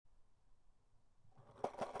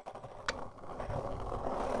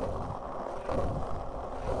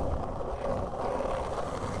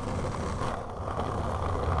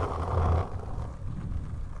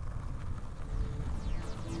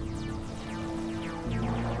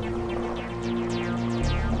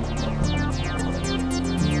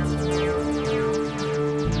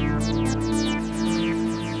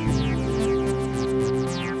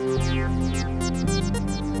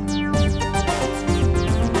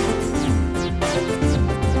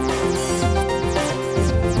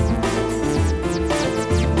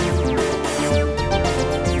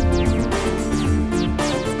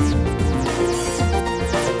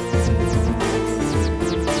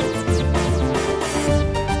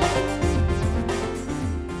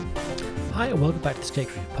and welcome back to the Skate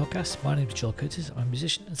Review Podcast. My name is Joel Curtis. I'm a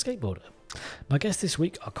musician and skateboarder. My guests this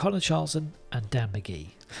week are Connor Charleson and Dan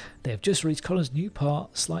Magee. They have just released Connor's new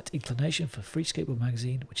part, Slight Inclination, for Free Skateboard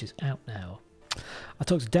magazine, which is out now. I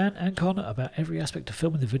talked to Dan and Connor about every aspect of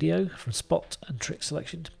filming the video, from spot and trick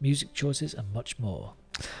selection to music choices and much more.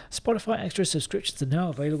 Spotify Extra subscriptions are now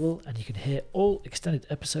available, and you can hear all extended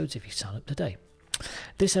episodes if you sign up today.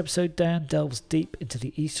 This episode, Dan delves deep into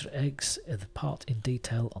the Easter eggs of the part in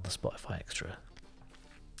detail on the Spotify Extra.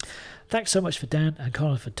 Thanks so much for Dan and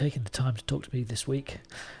Connor for taking the time to talk to me this week.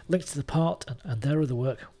 Links to the part and their other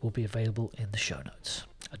work will be available in the show notes.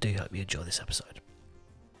 I do hope you enjoy this episode.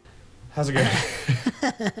 How's it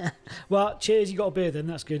going? Well, cheers, you got a beer then,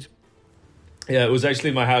 that's good. Yeah, it was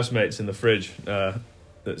actually my housemates in the fridge that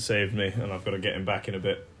saved me, and I've got to get him back in a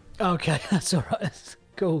bit. Okay, that's all right.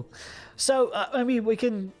 Cool. So, we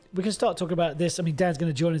can start talking about this. I mean, Dan's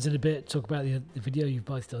going to join us in a bit, talk about the video you've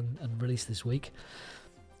both done and released this week.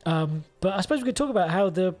 But I suppose we could talk about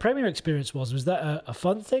how the premiere experience was. Was that a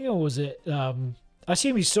fun thing, or was it... I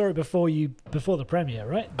assume you saw it before the premiere,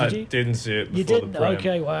 right? I didn't see it before you didn't? the premiere.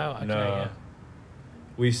 Okay, wow. Okay, no. yeah.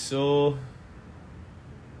 We saw...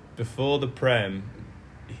 Before the prem,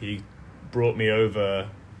 he brought me over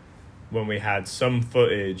when we had some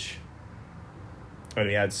footage... And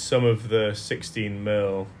he had some of the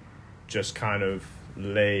 16mm just kind of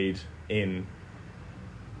laid in.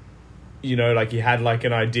 You know, like he had like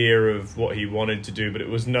an idea of what he wanted to do, but it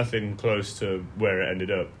was nothing close to where it ended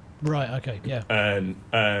up. Right, okay, yeah.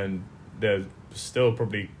 And there's still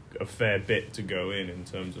probably a fair bit to go in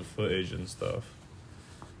terms of footage and stuff.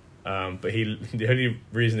 But the only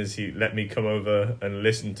reason is he let me come over and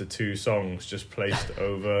listen to 2 songs just placed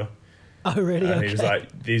over... Oh, really? And okay. he was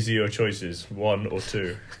like, these are your choices, 1 or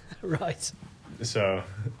 2. Right. So,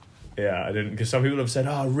 yeah, I didn't... Because some people have said,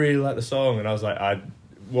 I really like the song. And I was like,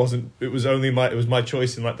 it was my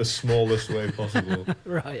choice in like the smallest way possible.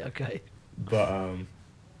 Right, okay. But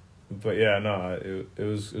yeah, no, it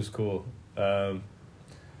was cool. And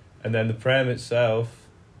then the prem itself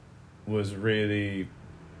was really,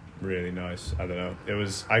 really nice. I don't know.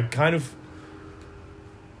 I kind of...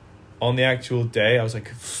 On the actual day, I was like,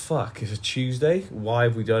 fuck, it's a Tuesday? Why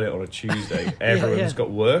have we done it on a Tuesday? Everyone's got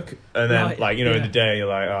work. And then, right, in the day, you're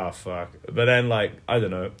like, oh, fuck. But then, like, I don't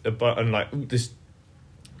know. And, like,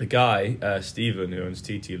 the guy, Stephen, who owns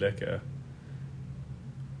TT Liquor,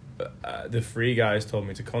 the Free guys told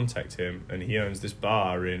me to contact him. And he owns this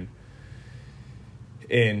bar in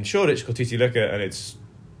Shoreditch called TT Liquor. And it's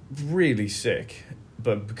really sick.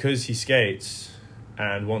 But because he skates...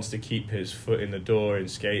 and wants to keep his foot in the door in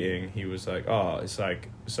skating, he was like, oh, it's like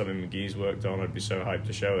something Magee's worked on, I'd be so hyped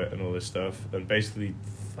to show it and all this stuff. And basically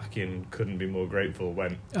fucking couldn't be more grateful,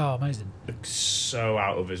 went amazing, so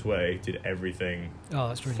out of his way, did everything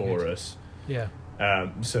that's really for good. us. Yeah.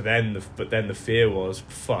 So then the fear was,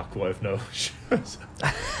 fuck, what if no one shows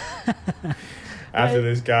up? After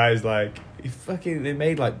this guy's like, they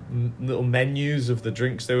made like little menus of the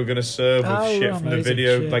drinks they were going to serve with shit from the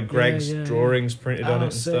video, shit. like Greg's drawings printed on it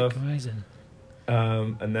and sick, stuff. Amazing.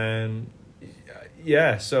 And then,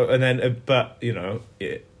 yeah, so, and then, but, you know,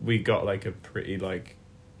 we got like a pretty, like,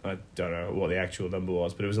 I don't know what the actual number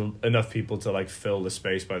was, but it was enough people to like fill the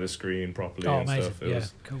space by the screen properly and amazing. stuff. It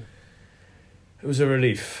was cool. It was a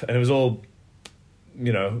relief. And it was all,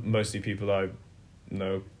 you know, mostly people I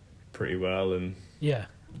know pretty well and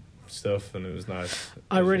stuff, and it was nice.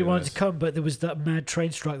 I really wanted to come, but there was that mad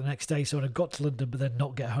train strike the next day, so I got to London, but then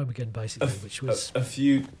not get home again, basically, which was a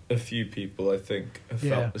few people I think have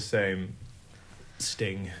felt the same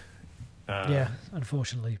sting.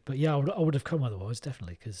 Unfortunately, but yeah, I would have come otherwise,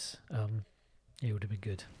 definitely, because it would have been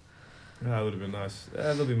good. Yeah, it would have been nice.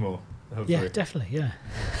 There'll be more. Hopefully. Yeah, definitely. Yeah.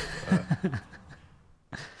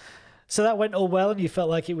 So that went all well, and you felt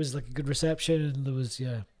like it was like a good reception, and there was,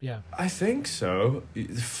 yeah. I think so.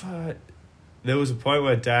 There was a point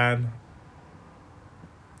where Dan,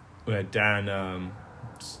 right at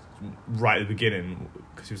the beginning,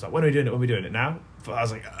 because he was like, when are we doing it now? I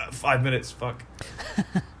was like, 5 minutes, fuck.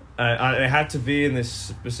 It had to be in this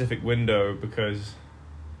specific window because,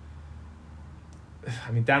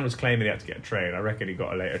 I mean, Dan was claiming he had to get a train. I reckon he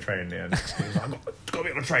got a later train in the end. He was like, I've got to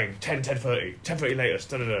be on a train, 10:30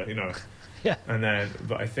 latest, you know. Yeah. And then,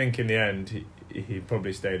 but I think in the end, he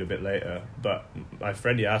probably stayed a bit later. But my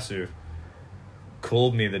friend Yasu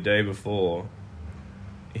called me the day before,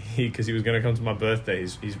 because he was going to come to my birthday.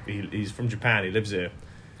 He's from Japan, he lives here.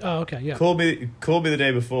 Oh, okay, yeah. Called me the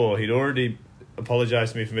day before. He'd already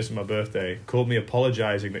apologized to me for missing my birthday. Called me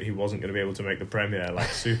apologizing that he wasn't going to be able to make the premiere, like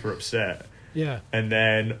super upset. Yeah. And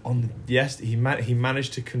then he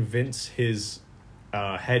managed to convince his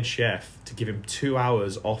head chef to give him 2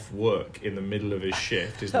 hours off work in the middle of his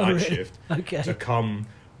shift, his night really? shift, Okay. to come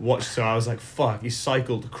watch. So I was like, fuck, he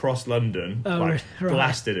cycled across London, Right.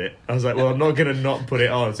 blasted it. I was like, well, I'm not going to not put it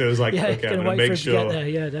on. So it was like, Yeah, okay, I'm gonna going to wait make for him to sure. get there.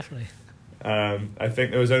 Yeah, definitely. I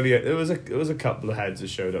think there was only it was a couple of heads that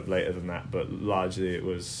showed up later than that, but largely it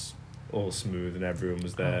was all smooth and everyone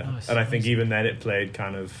was there. Oh, nice, and I think nice. even then it played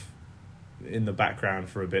kind of in the background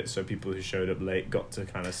for a bit, so people who showed up late got to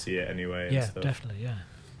kind of see it anyway. And Yeah, stuff. definitely. Yeah,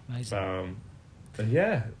 amazing. And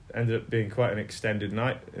yeah, ended up being quite an extended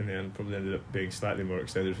night in the end. Probably ended up being slightly more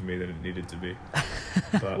extended for me than it needed to be.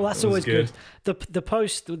 But Well, that's it was always good.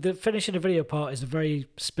 The finishing a video part is a very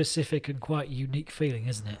specific and quite unique feeling,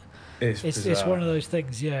 isn't it? It's one of those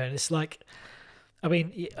things, yeah. And it's like, I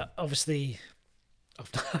mean, obviously,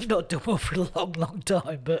 I've not done one for a long, long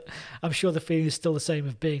time, but I'm sure the feeling is still the same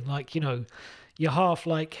of being like, you're half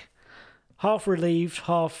relieved,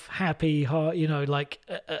 half happy, like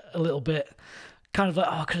a little bit. Kind of like,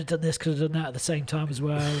 oh, I could have done this, could have done that at the same time as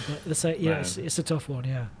well. But the same, yeah, it's a tough one,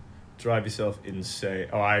 yeah. Drive yourself insane.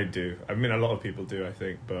 Oh, I do. I mean, a lot of people do, I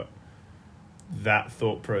think. But that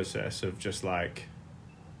thought process of just like,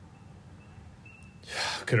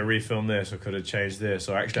 could have refilmed this or could have changed this,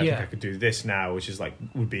 or actually I think I could do this now, which is like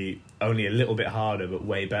would be only a little bit harder but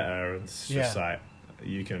way better. And it's just like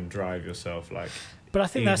you can drive yourself like. But I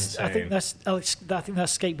think insane. that's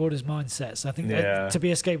skateboarders' mindsets. I think to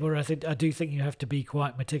be a skateboarder, I do think you have to be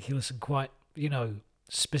quite meticulous and quite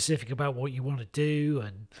specific about what you want to do.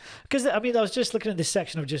 And because I mean, I was just looking at this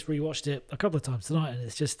section. I've just rewatched it a couple of times tonight, and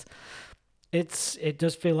it's just it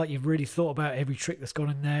does feel like you've really thought about every trick that's gone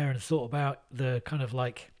in there and thought about the kind of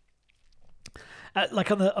like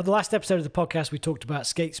on the last episode of the podcast we talked about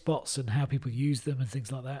skate spots and how people use them and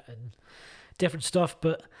things like that and different stuff.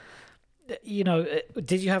 But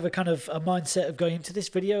did you have a kind of a mindset of going into this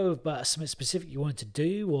video about something specific you wanted to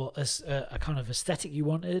do, or a kind of aesthetic you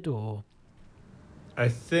wanted, or? I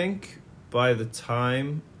think by the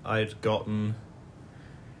time I'd gotten,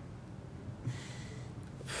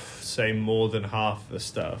 say, more than half the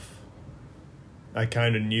stuff, I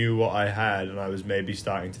kind of knew what I had, and I was maybe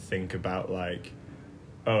starting to think about like,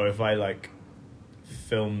 oh, if I like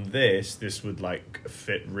film this would like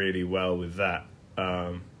fit really well with that.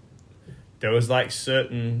 There was like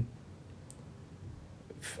certain,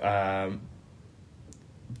 but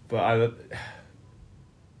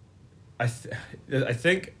I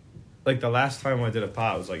think like the last time I did a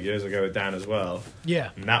part was like years ago with Dan as well. Yeah.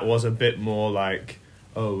 And that was a bit more like,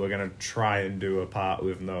 oh, we're gonna try and do a part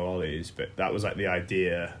with no ollies, but that was like the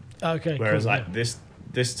idea. Okay. Whereas cool, like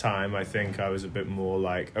this time, I think I was a bit more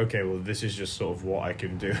like, okay, well, this is just sort of what I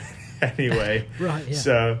can do anyway. Right. Yeah.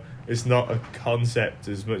 So it's not a concept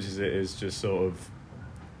as much as it is just sort of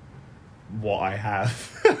what I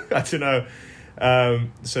have. I don't know.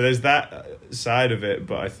 So there's that side of it,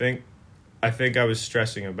 but I think I was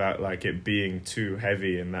stressing about like it being too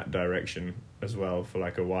heavy in that direction as well for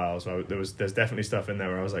like a while. So there's definitely stuff in there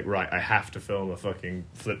where I was like, right, I have to film a fucking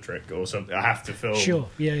flip trick or something. I have to film. Sure.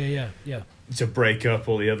 Yeah. To break up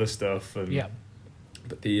all the other stuff. And yeah.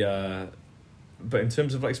 But in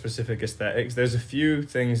terms of like specific aesthetics, there's a few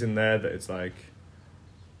things in there that it's like,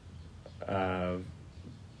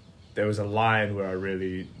 there was a line where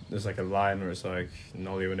there's like a line where it's like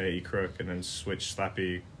nollie 180 crook and then switch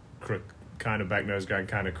slappy crook, kind of back nose grind,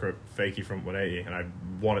 kind of crook, fakey front 180. And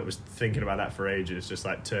was thinking about that for ages, just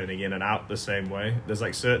like turning in and out the same way. There's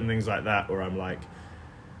like certain things like that where I'm like,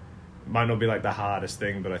 might not be like the hardest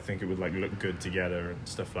thing, but I think it would like look good together and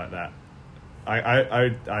stuff like that.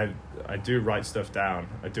 I do write stuff down.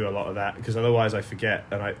 I do a lot of that because otherwise I forget.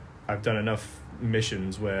 And I've done enough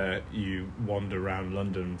missions where you wander around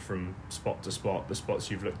London from spot to spot, the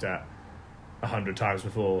spots you've looked at 100 times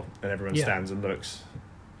before, and everyone stands and looks,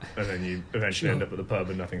 and then you eventually end up at the pub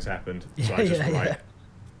and nothing's happened. So I just write.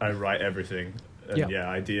 I write everything, and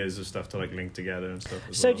ideas of stuff to like link together and stuff.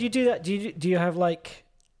 So do you do that? Do you have like?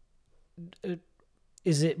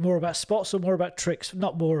 Is it more about spots or more about tricks?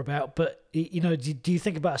 Not more about, but do you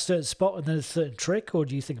think about a certain spot and then a certain trick, or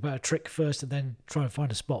do you think about a trick first and then try and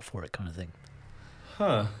find a spot for it, kind of thing?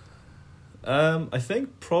 I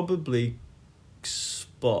think probably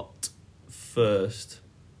spot first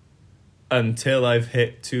until I've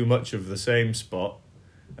hit too much of the same spot,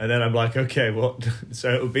 and then I'm like, okay, what?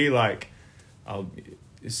 So it'll be like, I'll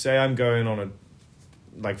say I'm going on a.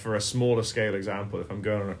 Like for a smaller scale example, if I'm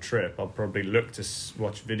going on a trip, I'll probably look to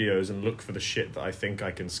watch videos and look for the shit that I think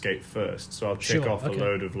I can skate first. So I'll tick off a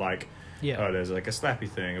load of like, oh, there's like a slappy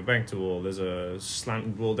thing, a bank to wall, there's a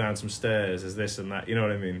slant wall down some stairs, there's this and that, you know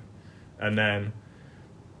what I mean? And then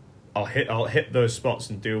I'll hit those spots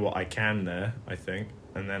and do what I can there, I think.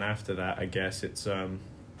 And then after that, I guess it's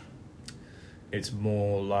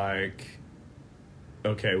more like,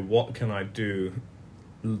 okay, what can I do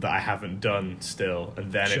that I haven't done still?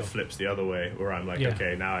 And then it flips the other way, where I'm like,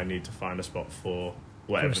 okay, now I need to find a spot for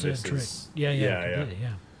whatever this is.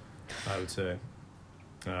 Yeah. I would say.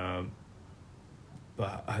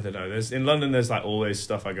 But I don't know. In London, there's like always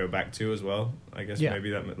stuff I go back to as well. I guess maybe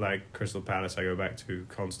that, like Crystal Palace, I go back to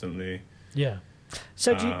constantly. Yeah.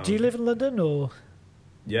 So do you live in London or?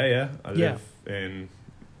 Yeah. I live in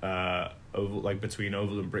Oval, like between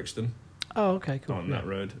Oval and Brixton. Oh, okay, cool. On that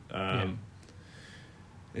road.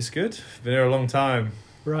 It's good. Been here a long time.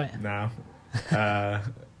 Right. Now.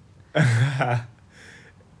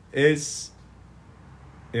 It's,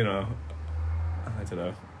 I don't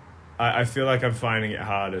know. I feel like I'm finding it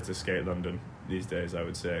harder to skate London these days, I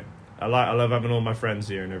would say. I love having all my friends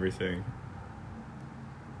here and everything.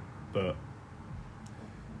 But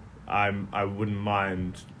I wouldn't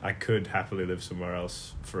mind. I could happily live somewhere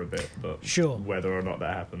else for a bit, but whether or not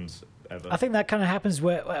that happens ever. I think that kind of happens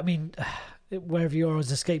wherever you are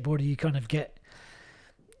as a skateboarder, you kind of get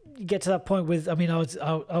to that point with. I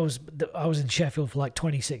was in Sheffield for like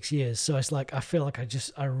 26 years, so it's like I feel like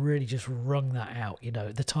I really just wrung that out.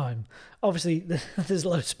 At the time, obviously there's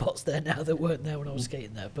loads of spots there now that weren't there when I was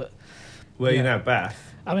skating there, but. Where are you now,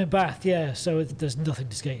 Bath? I'm in Bath, yeah. So there's nothing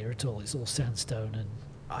to skate here at all. It's all sandstone and.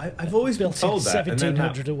 I've always been told that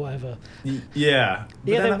 1700 or whatever. Yeah.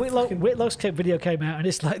 The Whitlock's video came out, and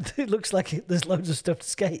it's like it looks like there's loads of stuff to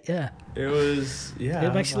skate. Yeah. It was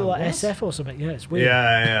It makes it look like SF or something. Yeah, it's weird.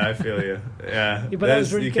 Yeah, I feel you. Yeah. But that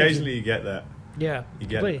was really occasionally you get that. Yeah. You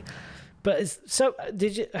get it. But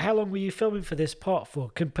how long were you filming for this part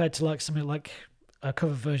for compared to like something like a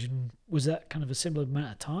cover version? Was that kind of a similar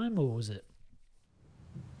amount of time, or was it?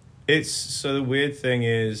 So the weird thing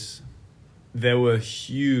is, there were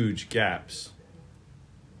huge gaps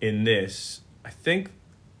in this. I think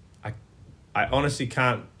I honestly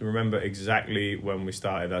can't remember exactly when we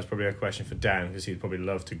started. That's probably a question for Dan, because he'd probably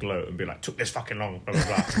love to gloat and be like, took this fucking long, blah, blah,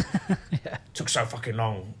 blah. Took so fucking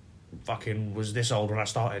long. Fucking was this old when I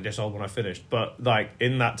started, this old when I finished. But like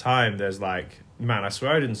in that time, there's like, man, I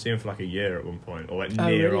swear I didn't see him for like a year at one point, or like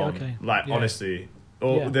near really? on. Okay. Like honestly.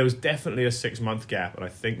 There was definitely a 6-month gap, and I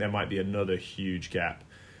think there might be another huge gap.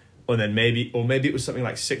 And then maybe it was something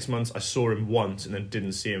like 6 months. I saw him once and then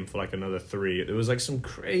didn't see him for like another 3. There was like some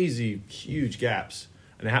crazy huge gaps,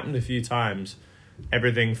 and it happened a few times.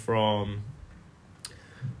 Everything from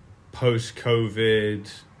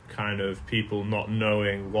post-COVID kind of people not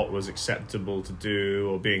knowing what was acceptable to do,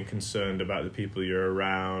 or being concerned about the people you're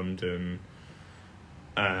around, and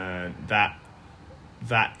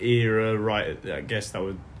that era, right? I guess that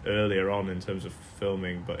was earlier on in terms of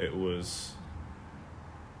filming, but it was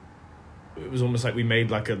almost like we made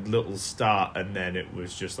like a little start, and then it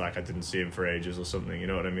was just like I didn't see him for ages or something, you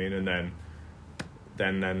know what I mean? And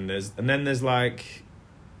then there's like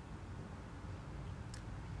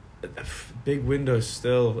big windows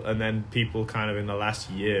still, and then people kind of in the last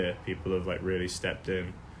year, people have like really stepped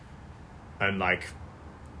in, and like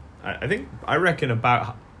I reckon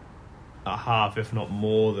about a half, if not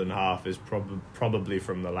more than half, is probably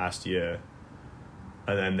from the last year,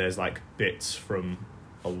 and then there's like bits from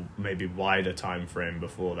a maybe wider time frame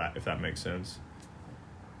before that, if that makes sense.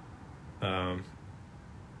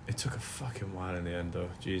 It took a fucking while in the end,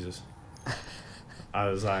 though. Jesus. I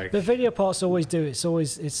was like, the video parts always do. It's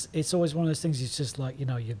always one of those things. It's just like,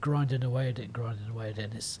 you're grinding away at it,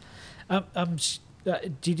 and it's.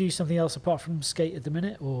 Do you do something else apart from skate at the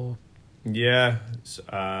minute, or? Yeah.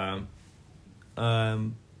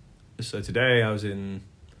 So today I was in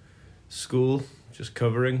school just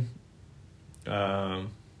covering. I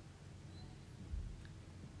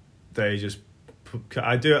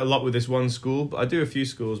do it a lot with this one school, but I do a few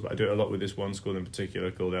schools, but I do it a lot with this one school in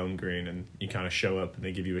particular called Elm Green, and you kind of show up and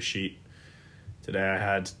they give you a sheet. Today I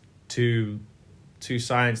had two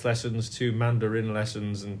science lessons, 2 Mandarin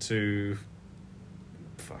lessons, and 2,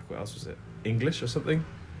 what else was it? English or something?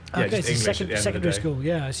 Yeah, okay, just English at the end secondary of the day. School,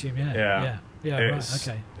 yeah, I assume, yeah, right,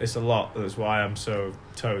 okay. It's a lot. That's why I'm so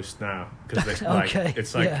toast now, because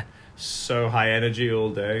it's like so high energy all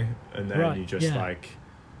day, and then you just like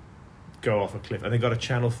go off a cliff. And they got a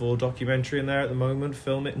Channel 4 documentary in there at the moment,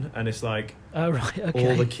 filming, and it's like, oh right, okay.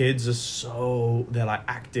 All the kids are they're like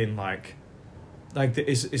acting like I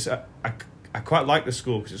quite like the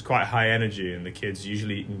school because it's quite high energy, and the kids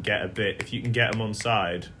usually you can get a bit, if you can get them on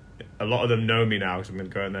side. A lot of them know me now because I've been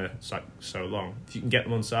going there so long. If you can get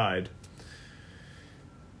them on side,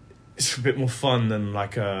 it's a bit more fun than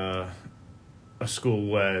like a school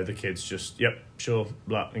where the kids just sure,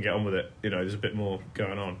 blah, and get on with it. There's a bit more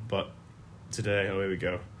going on. But today, here we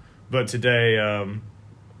go. But today,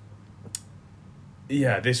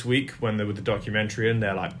 this week when they were the documentary and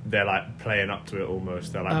they're like playing up to it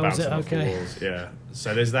almost. They're like bouncing off the walls. Yeah.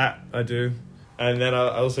 So there's that I do. And then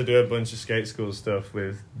I also do a bunch of skate school stuff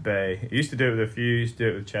with Bay. I used to do it with a few. Used to do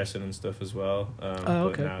it with Charleson and stuff as well.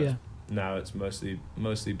 Now it's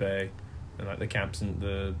mostly Bay, and like the camps and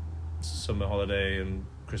the summer holiday and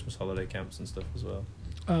Christmas holiday camps and stuff as well.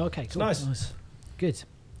 Oh, okay, cool. It's nice. Good.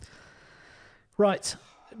 Right,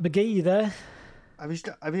 Magee, you there? Have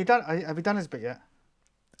you done his bit yet?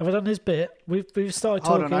 Have I done his bit? We've started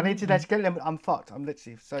Hold talking. on, I need to let you get him. I'm fucked. I'm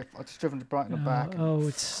literally so I've just driven to Brighton and back. Oh,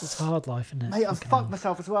 it's a hard life, isn't it? Mate, I've fucked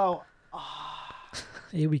myself as well.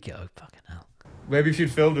 Here we go. Fucking hell. Maybe if you'd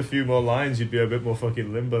filmed a few more lines, you'd be a bit more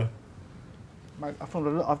fucking limber. Mate, I've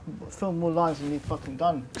filmed more lines than you've fucking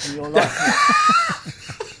done in your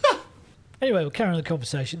life. Anyway, we'll carry on the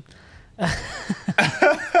conversation.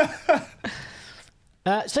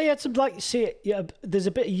 So you had some there's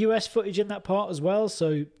a bit of US footage in that part as well.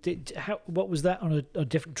 So what was that on a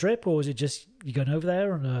different trip, or was it just you going over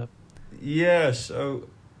there on a? Yeah, so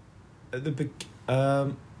at the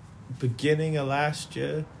beginning of last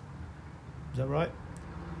year, is that right?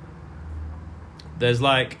 There's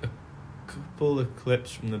like a couple of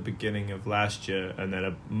clips from the beginning of last year, and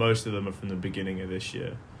then most of them are from the beginning of this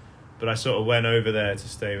year. But I sort of went over there to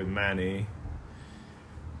stay with Manny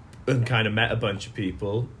and kind of met a bunch of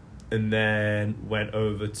people, and then went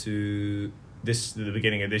over to the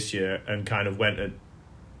beginning of this year and kind of went and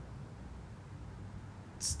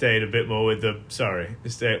stayed a bit more with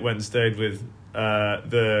stayed with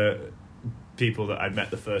the people that I'd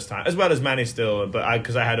met the first time, as well as Manny still, but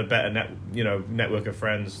because I had a better network of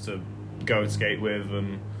friends to go and skate with,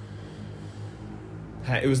 and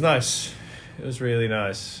it was nice. It was really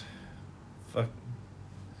nice.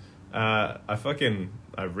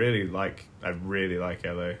 I really like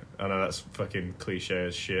LA. I know that's fucking cliche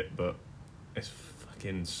as shit, but it's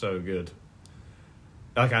fucking so good.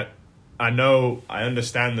 Like I know I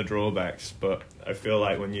understand the drawbacks, but I feel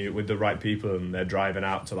like when you with the right people and they're driving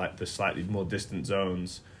out to like the slightly more distant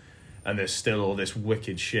zones, and there's still all this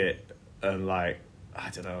wicked shit, and like I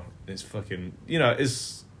don't know, it's fucking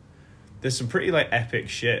there's some pretty like epic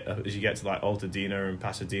shit as you get to like Altadena and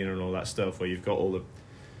Pasadena and all that stuff, where you've got all the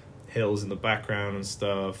hills in the background and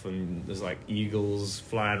stuff, and there's like eagles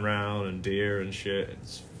flying around and deer and shit.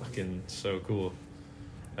 It's fucking so cool.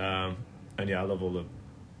 And yeah, I love all the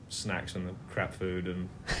snacks and the crap food, and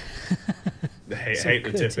I hate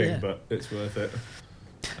the tipping, but it's worth it.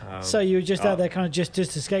 So you were just out there kind of just to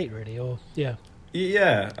skate, really, or yeah?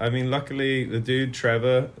 Yeah, I mean, luckily the dude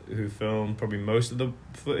Trevor, who filmed probably most of the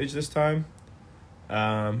footage this time,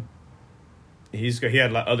 he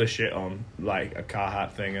had like other shit on, like a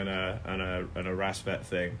Carhartt thing and a Rasvet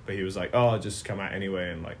thing, but he was like, "Oh, I'll just come out anyway,"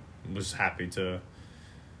 and like was happy to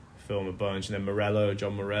film a bunch. And then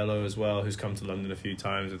John Morello as well, who's come to London a few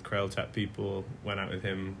times with Krail Tap people, went out with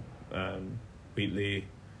him, Wheatley.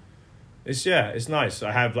 It's nice.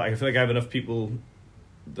 I feel like I have enough people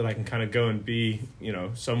that I can kind of go and be,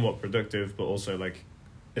 somewhat productive, but also like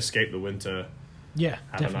escape the winter. Yeah,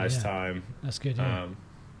 have a nice time. That's good. Yeah.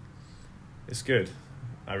 It's good.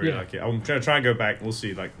 I really like it. I'm going to try and go back. We'll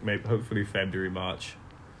see, like maybe hopefully February, March.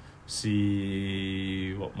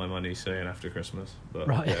 See what my money's saying after Christmas. But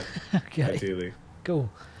right. Yeah, okay. Ideally. Cool.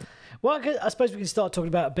 Well, I suppose we can start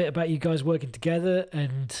talking a bit about you guys working together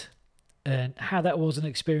and how that was an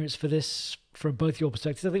experience for this from both your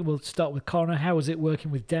perspectives. I think we'll start with Connor. How was it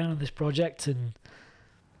working with Dan on this project? And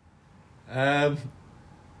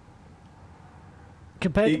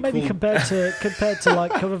compared to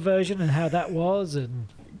like cover version and how that was, and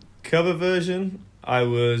cover version, I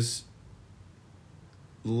was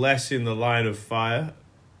less in the line of fire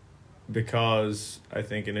because I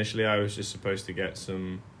think initially I was just supposed to get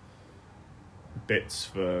some bits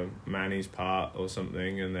for Manny's part or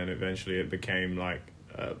something, and then eventually it became like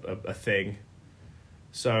a thing.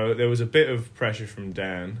 So there was a bit of pressure from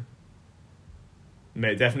Dan,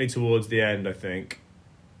 definitely towards the end, I think,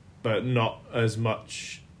 but not as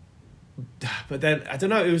much. But then I don't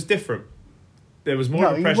know, it was different. There was more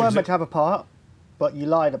pressure. You weren't meant to have a part, but you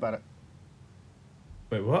lied about it.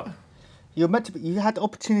 Wait, what? You were meant to. You had the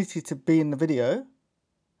opportunity to be in the video,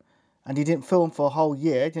 and you didn't film for a whole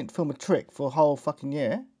year. You didn't film a trick for a whole fucking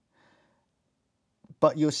year.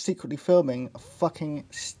 But you were secretly filming a fucking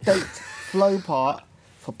state flow part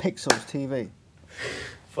for Pixels TV.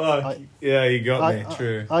 Fuck. Yeah, you got me.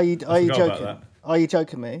 True. Are you joking? Are you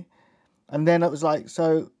joking me? And then it was like,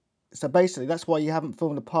 so basically that's why you haven't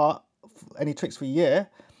filmed a part, any tricks for a year,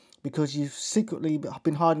 because you've secretly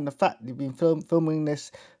been hiding the fact you've been filming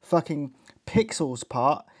this fucking Pixels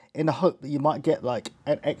part in the hope that you might get like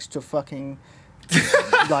an extra fucking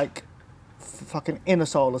like fucking inner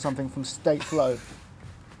soul or something from State Flow.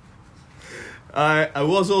 I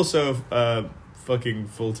was also a fucking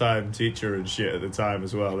full-time teacher and shit at the time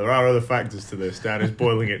as well. There are other factors to this. Dan is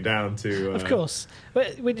boiling it down to... Of course.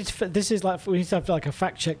 But we need to, this is like, we need to have like a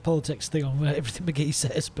fact-check politics thing on everything Magee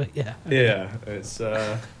says, but yeah. Yeah, it's...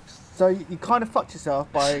 So you kind of fucked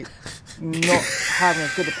yourself by not having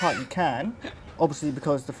as good a part you can, obviously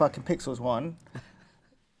because the fucking Pixels one,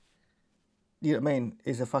 you know what I mean,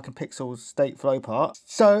 is a fucking Pixels State Flow part.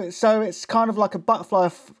 So it's kind of like a butterfly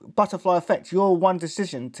effect. Your one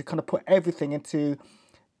decision to kind of put everything into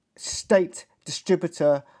State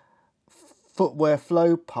Distributor Footwear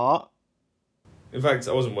Flow part. In fact,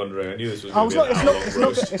 I wasn't wondering. I knew this was going to be an hour-long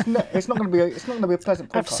roast. It's not going to be a pleasant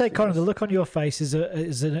podcast. I have to say, Connor, the look on your face is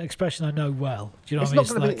an expression I know well. Do you know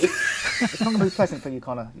what I mean? It's not going to be pleasant for you,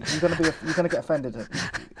 Connor. You're going to get offended. You're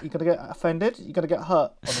going to get offended. You're going to get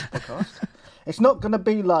hurt on this podcast. It's not going to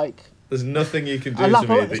be like... There's nothing you can do to me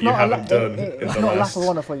that you haven't done in the last... It's not a lap of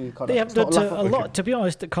honour for you, Connor. They haven't done a lot, to be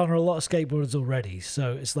honest, Connor, a lot of skateboarders already.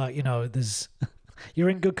 So it's like, you know, you're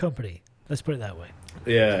in good company. Let's put it that way.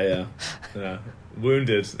 Yeah.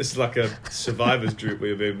 Wounded. This is like a survivors group where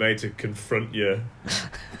you're being made to confront your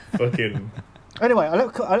fucking... Anyway, I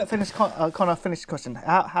let finish. Connor finish the question.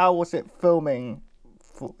 How was it filming?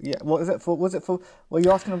 What is it for? Was it for? Were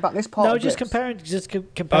you asking about this part? No, just comparing a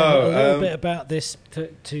little bit about this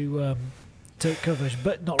to cover version,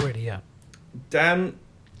 but not really. Yeah. Dan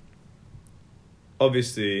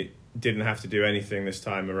obviously didn't have to do anything this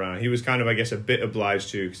time around. He was kind of, I guess, a bit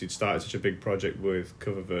obliged to because he'd started such a big project with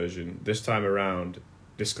cover version. This time around,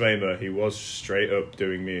 disclaimer, he was straight up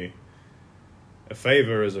doing me a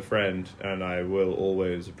favour as a friend, and I will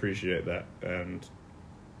always appreciate that. And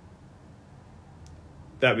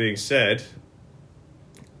that being said,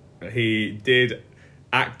 he did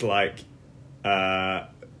act like I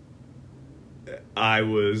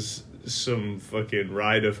was some fucking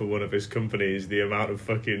rider for one of his companies. The amount of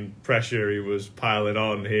fucking pressure he was piling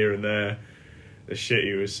on here and there, the shit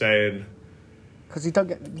he was saying. Because you don't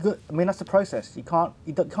get. I mean, that's the process. You can't ask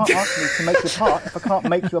me to make you a part if I can't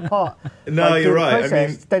make you a part. No, you're right. Process, I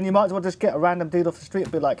mean, then you might as well just get a random dude off the street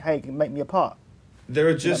and be like, "Hey, can you make me a part?" There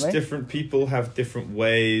are just different people have different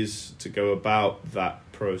ways to go about that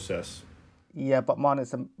process. Yeah, but mine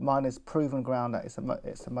is proven ground that it's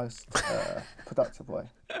the most productive way.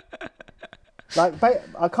 Like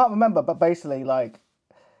I can't remember, but basically, like,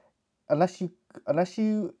 unless you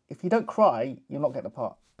if you don't cry, you're not getting a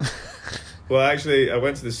part. Well, actually, I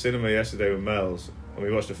went to the cinema yesterday with Mel's and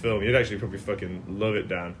we watched a film. You'd actually probably fucking love it,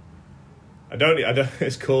 Dan. I don't.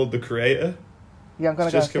 It's called The Creator. Yeah, I'm gonna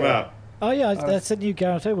it's just come out. Oh yeah, that's a new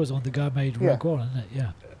Gareth Edwards one. The guy made Rogue One, isn't it?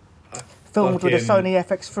 Yeah. Filmed with a Sony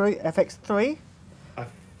FX3. I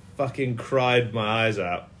fucking cried my eyes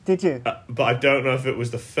out. Did you? But I don't know if it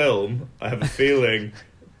was the film. I have a feeling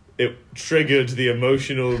it triggered the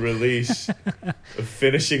emotional release of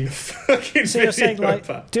finishing the fucking so video. You're saying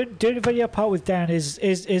like doing a video part with Dan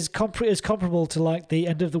is comparable to like the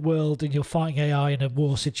end of the world and you're fighting AI in a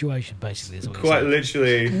war situation, basically. Is what Quite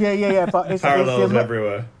literally. Yeah. But it's parallels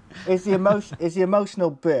everywhere. Is the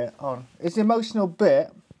emotional bit on? Is the emotional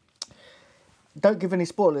bit? Don't give any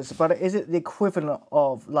spoilers, but is it the equivalent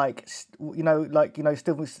of like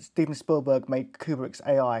Steven Spielberg made Kubrick's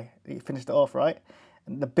AI? He finished it off, right?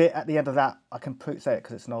 And the bit at the end of that, I can say it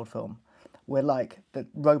because it's an old film, where like the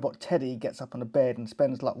robot Teddy gets up on the bed and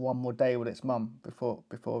spends like one more day with its mum before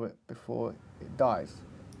it dies.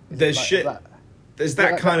 There's shit. There's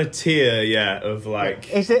that kind of tier, of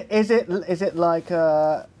like. Is it like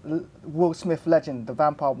Will Smith Legend, the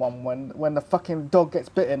vampire one, when the fucking dog gets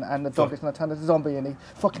bitten and the dog is gonna turn into a zombie and he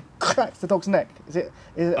fucking cracks the dog's neck? Is it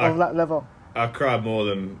of that level? I cried more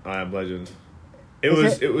than I Am Legend.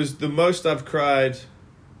 It was the most I've cried.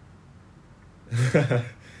 Is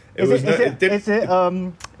it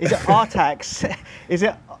Artax? Is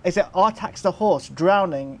it Artax the horse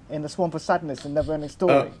drowning in the swamp of sadness in Never Ending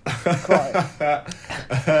Story?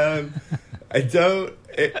 I don't.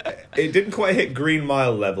 It didn't quite hit Green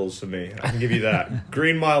Mile levels for me. I can give you that.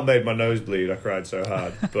 Green Mile made my nose bleed. I cried so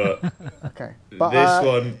hard, but okay.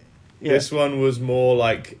 This one was more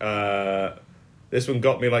like. This one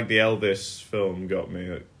got me like the Elvis film got me.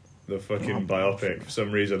 Like, the fucking biopic, for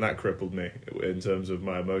some reason, that crippled me in terms of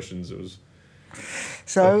my emotions. It was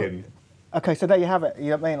okay, so there you have it.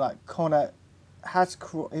 You know what I mean? Like, Connor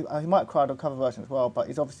he might have cried on cover version as well, but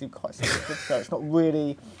he's obviously quite sensitive, so it's not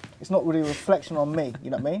really a reflection on me. You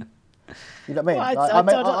know what I mean? You know what I mean? Well, Like,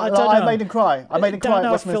 I don't I know. made him cry. I made him cry Dan, at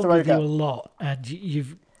I've Westminster filmed with you a Road. lot, and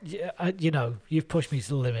you've pushed me to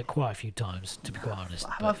the limit quite a few times, to be quite honest.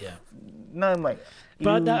 But yeah. No, mate.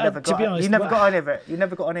 But to be honest, you never got any of it. You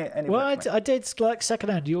never got any of well, it. I did like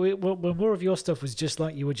secondhand. When more of your stuff was just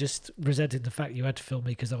like you were just resenting the fact you had to film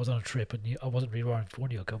me because I was on a trip and I wasn't really running for one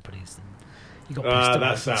of your companies. And you got pissed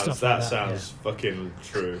off and stuff like sounds fucking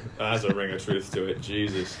true. That has a ring of truth to it.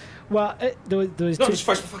 Jesus. Well, there was not just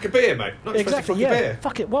supposed to fucking beer, mate. Not just exactly. fucking beer.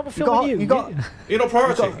 Fuck it. What am I filming you? You're not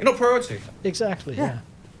priority. You're not priority. Exactly. Yeah.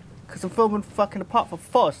 Because I'm filming fucking apart from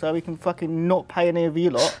Foz, so we can fucking not pay any of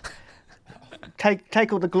you lot.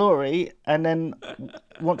 Take all the glory and then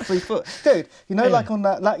want 3 foot, dude. You know, like on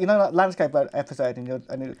that, like landscape episode,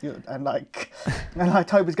 and like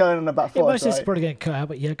Toby's going on about Foz. Yeah, most of right? it's probably getting cut out,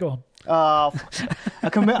 but yeah, go on. I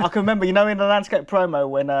can remember, you know, in the landscape promo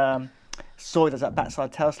when Soy does that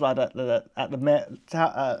backside tail slide at the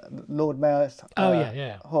Lord Mayor's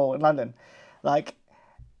Hall in London, like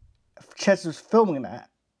Ches was filming that.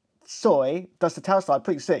 Soy does the tail slide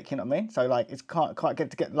pretty sick, you know what I mean? So like it's can't quite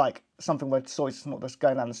get like something where Soy's not just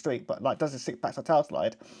going down the street, but like does a sick backside tail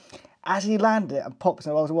slide. As he landed it and pops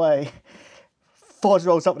and rolls away, Foz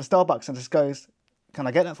rolls up with the Starbucks and just goes, "Can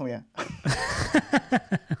I get that from you?"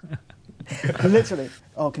 Literally,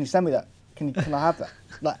 "Oh, can you send me that? Can I have that?"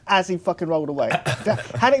 Like as he fucking rolled away,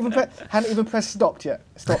 hadn't even pressed stop yet.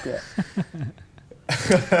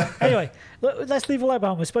 Anyway, let's leave all that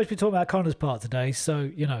behind. We're supposed to be talking about Connor's part today, so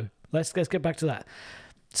let's get back to that.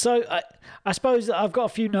 So I suppose I've got a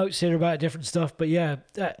few notes here about different stuff, but yeah,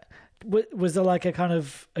 was there like a kind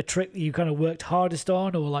of a trick that you kind of worked hardest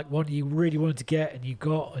on, or like one you really wanted to get and you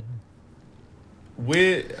got? And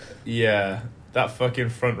that fucking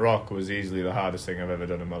front rock was easily the hardest thing I've ever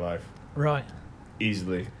done in my life. Right.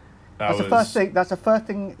 Easily. That's the first thing. That's the first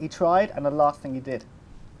thing he tried, and the last thing he did.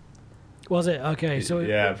 Was it? Okay, so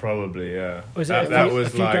yeah, probably, yeah. Was it a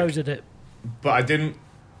few goes at it? But I didn't.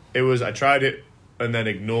 I tried it and then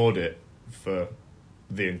ignored it for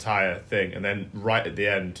the entire thing, and then right at the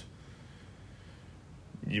end,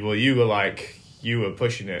 you were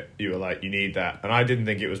pushing it. You were like, you need that, and I didn't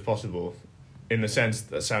think it was possible. In the sense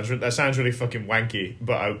that sounds really fucking wanky,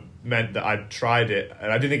 but I meant that I tried it and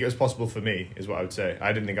I didn't think it was possible for me. Is what I would say.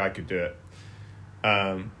 I didn't think I could do it.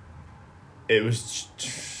 It was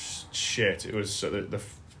shit. It was the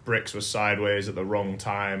bricks were sideways at the wrong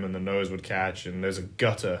time and the nose would catch, and there's a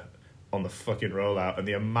gutter on the fucking rollout, and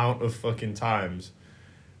the amount of fucking times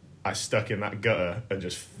I stuck in that gutter and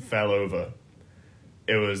just fell over,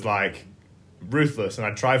 it was like ruthless. And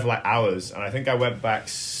I tried for like hours, and I think I went back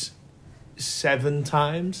 7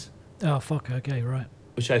 times. Oh fuck. Okay, right.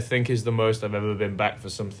 Which I think is the most I've ever been back for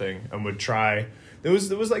something, and would try. There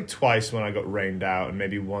was like twice when I got rained out, and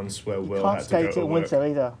maybe once where Will had to go to work. You can't skate it in winter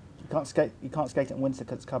either. You can't skate it in winter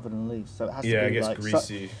because it's covered in leaves. So it has to be it gets like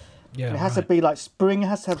greasy. It has to be like spring. It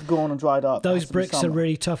has to have gone and dried up. Those bricks are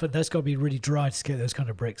really tough, and that's got to be really dry to skate those kind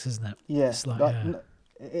of bricks, isn't it? Yeah,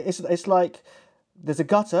 it's like there's a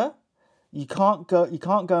gutter. You can't go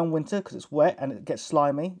in winter because it's wet and it gets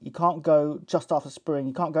slimy. You can't go just after spring.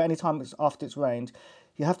 You can't go anytime after it's rained.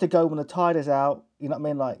 You have to go when the tide is out. You know what I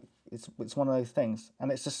mean? Like it's one of those things,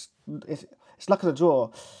 and it's luck of the draw.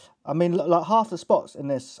 I mean, like half the spots in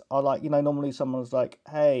this are like, normally someone's like,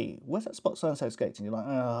 "Hey, where's that spot so and so skating?" You're like,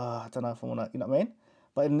 "Oh, I don't know if I want to," you know what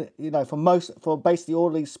I mean? But for basically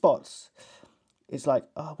all these spots, it's like,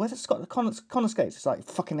 "Oh, where's the Connor skates?" It's like,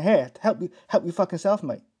 "Fucking here, help you fucking self,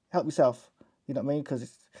 mate. Help yourself." You know what I mean?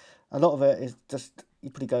 Because a lot of it is just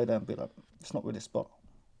you probably go there and be like, "It's not really a spot."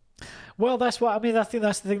 Well, that's what I mean. I think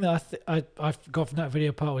that's the thing that I got from that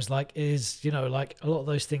video part was like, like a lot of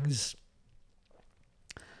those things.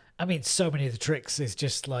 I mean, so many of the tricks is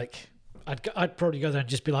just like I'd probably go there and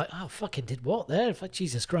just be like, "Oh, fucking did what there? Like,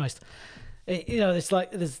 Jesus Christ!" It's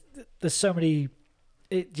like there's so many.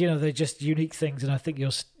 They're just unique things, and I think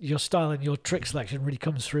your style and your trick selection really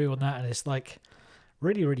comes through on that, and it's like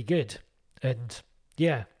really, really good. And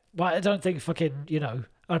yeah, well, I don't think fucking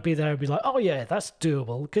I'd be there and be like, "Oh yeah, that's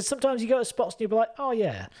doable," because sometimes you go to spots and you'll be like, "Oh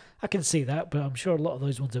yeah, I can see that," but I'm sure a lot of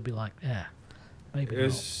those ones will be like, "Yeah, maybe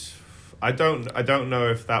not." I don't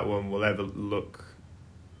know if that one will ever look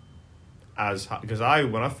as hard, because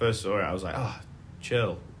when I first saw it, I was like, "Oh,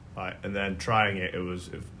 chill," and then trying it,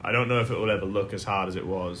 I don't know if it will ever look as hard as it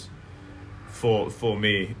was for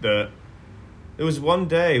me. There was one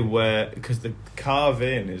day where, because the carve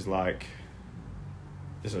in is like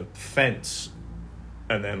there's a fence,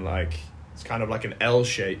 and then like it's kind of like an L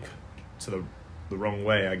shape to the wrong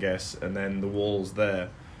way, I guess, and then the wall's there.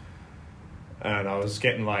 And I was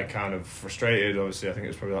getting like kind of frustrated. Obviously, I think it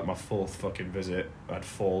was probably like my 4th fucking visit. I'd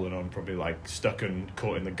fallen on probably like stuck and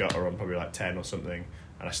caught in the gutter on probably like 10 or something.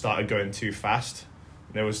 And I started going too fast.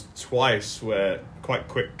 And there was twice where, quite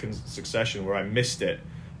quick succession, where I missed it.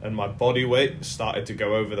 And my body weight started to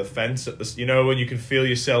go over the fence at the, you know, when you can feel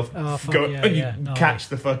yourself go and you catch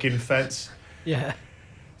the fucking fence. Yeah.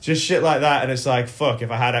 Just shit like that. And it's like, fuck,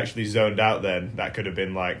 if I had actually zoned out then, that could have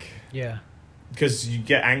been like... Yeah. Because you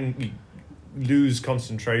get angry, lose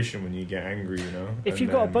concentration when you get angry, you know. If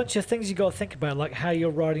you've got a bunch of things you got to think about, like how you're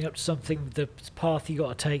riding up to something, the path you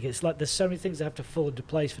got to take, it's like there's so many things that have to fall into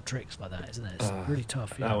place for tricks like that, isn't it? It's really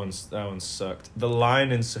tough. Yeah. That one sucked. The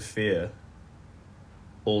line in Sophia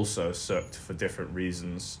also sucked for different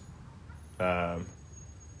reasons. That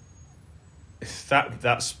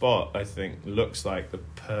spot, I think, looks like the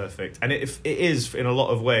perfect, and it is in a lot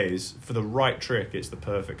of ways, for the right trick, it's the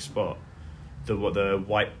perfect spot. The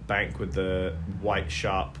white bank with the white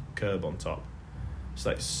sharp curb on top. It's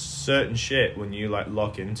like certain shit when you like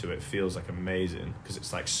lock into it feels like amazing because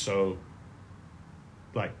it's like so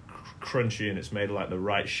like crunchy and it's made of like the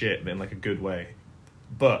right shit, but in like a good way.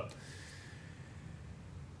 But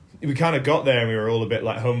we kind of got there and we were all a bit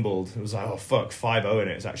like humbled. It was like, oh fuck, 5-0 in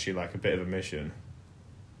it is actually like a bit of a mission.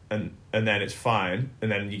 And then it's fine,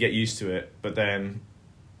 and then you get used to it, but then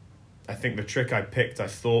I think the trick I picked I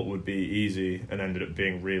thought would be easy and ended up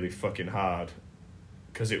being really fucking hard.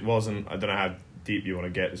 Because it wasn't, I don't know how deep you want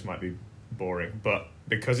to get, this might be boring, but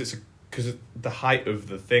because the height of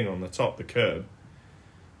the thing on the top, the curb,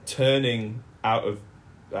 turning out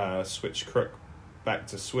of switch crook back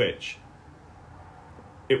to switch,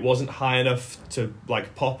 it wasn't high enough to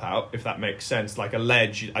like pop out, if that makes sense. Like a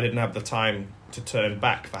ledge, I didn't have the time to turn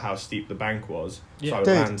back for how steep the bank was. Yeah. So I would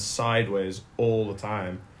land sideways all the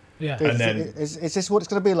time. Yeah. Dude, and then is this what it's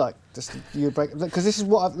going to be like? Just you break, because this is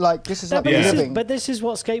what I've, like. This is like living. But this is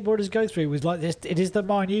what skateboarders go through with like this. It is the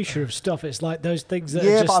minutiae of stuff. It's like those things that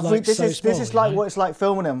are just but like this so is small, this is like what it's like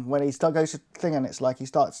filming him when he goes to thing and it's like he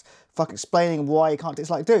starts fucking explaining why he can't.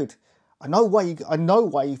 It's like, dude, I know why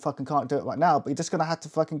you fucking can't do it right now, but you're just gonna have to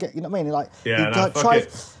fucking get. You know what I mean? Like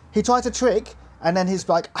he tries a trick and then he's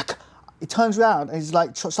like, he turns around and he's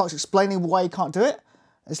like starts explaining why he can't do it.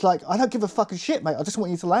 It's like, I don't give a fucking shit, mate. I just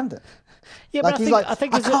want you to land it. Yeah, like, but I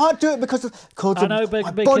think I can't do it because of my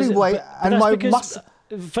body weight and my muscle.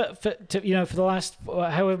 For the last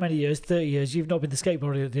however many years, 30 years, you've not been the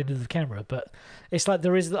skateboarder at the end of the camera, but it's like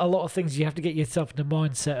there is a lot of things you have to get yourself in a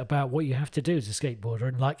mindset about what you have to do as a skateboarder,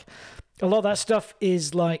 and like a lot of that stuff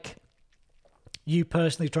is like you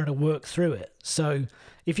personally trying to work through it. So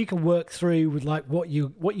if you can work through with like what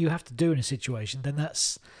you have to do in a situation, then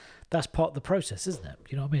that's part of the process, isn't it?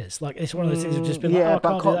 You know what I mean? It's like it's one of those things of just being like, I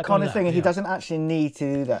can't do that kind of thing. He doesn't actually need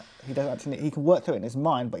to do that. He can work through it in his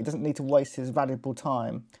mind, but he doesn't need to waste his valuable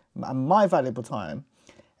time and my valuable time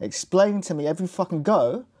explaining to me every fucking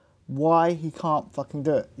go why he can't fucking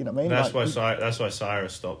do it. You know what I mean? That's why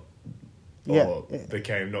Cyrus stopped.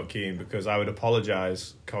 Became not keen, because I would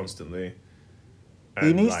apologise constantly. And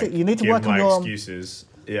you need to work on your excuses.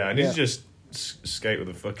 Yeah, I need to just skate with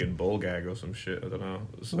a fucking ball gag or some shit. I don't know.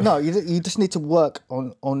 No, you just need to work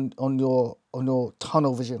on your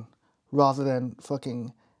tunnel vision rather than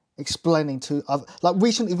fucking explaining to other. Like,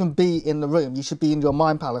 we shouldn't even be in the room. You should be in your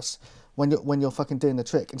mind palace when you're fucking doing the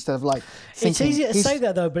trick, instead of like thinking. It's easy to say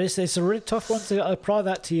that though, but it's a really tough one to apply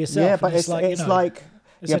that to yourself. Yeah, but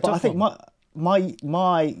but I think my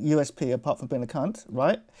USP, apart from being a cunt,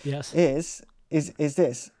 right? Yes. Is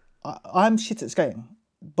this? I'm shit at skating,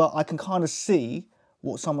 but I can kind of see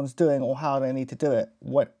what someone's doing or how they need to do it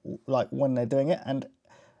when they're doing it, and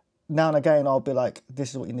now and again I'll be like,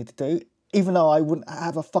 this is what you need to do, even though I wouldn't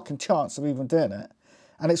have a fucking chance of even doing it,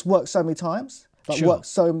 and it's worked so many times. Worked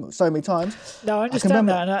so many times. No, I understand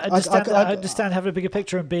that, and I understand having a bigger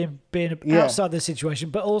picture and being outside the situation,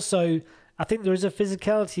 but also I think there is a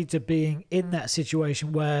physicality to being in that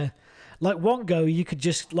situation where, like, one go you could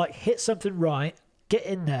just like hit something right, get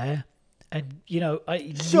in there, and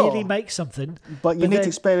really make something. But you need to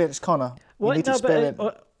experience, Connor.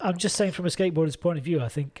 I'm just saying from a skateboarder's point of view, I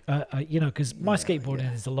think, because my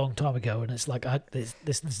skateboarding is a long time ago, and it's like this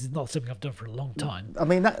is not something I've done for a long time. I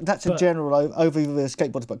mean, that's a general overview of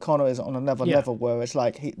skateboarders, but Connor is on another level where it's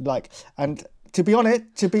like and to be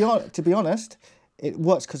honest, it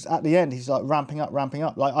works because at the end he's like ramping up.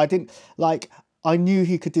 Like I knew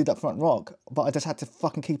he could do that front rock, but I just had to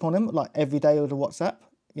fucking keep on him like every day over the WhatsApp.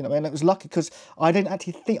 You know, and it was lucky because I didn't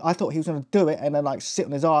actually think. I thought he was going to do it and then like sit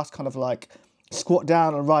on his ass, kind of like squat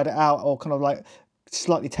down and ride it out, or kind of like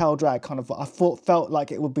slightly tail drag, kind of. I felt like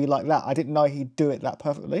it would be like that. I didn't know he'd do it that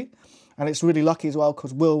perfectly, And it's really lucky as well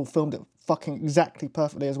because Will filmed it fucking exactly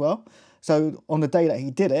perfectly as well. So on the day that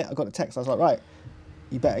he did it, I got a text. I was like, right,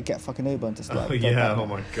 you better get fucking Uber and just like. Oh yeah! Oh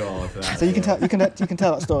my god! So you can tell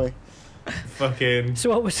that story. Fucking. So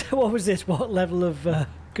what was this? What level of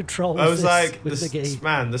control? I was like, with Magee?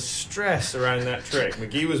 the stress around that trick.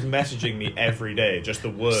 Magee was messaging me every day, just the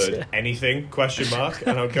word anything ?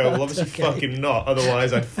 And I'd go, well, obviously fucking not.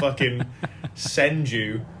 Otherwise, I'd fucking send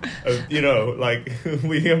you. Like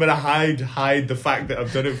I'm gonna hide the fact that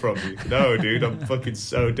I've done it from you. No, dude, I'm fucking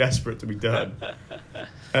so desperate to be done.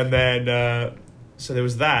 And then so there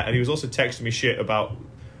was that, and he was also texting me shit about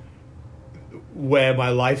where my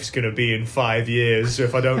life's gonna be in 5 years. So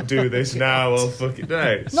if I don't do this now, I'll fucking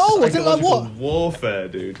no. Was it like what? Warfare,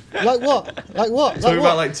 dude. Like what? Like what? Talking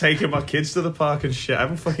about like taking my kids to the park and shit. I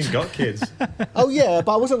haven't fucking got kids. Oh yeah,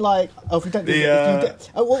 but I wasn't like, if you don't do it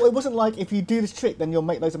wasn't like if you do this trick, then you'll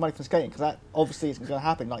make loads of money from skating, because that obviously isn't going to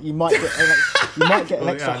happen. Like you might get an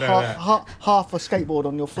extra half a skateboard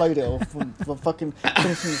on your flow deal for fucking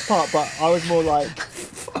finishing this part. But I was more like.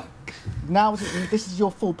 Now this is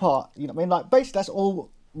your full part, you know what I mean? Like basically that's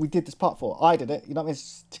all we did this part for. I did it, you know what I mean?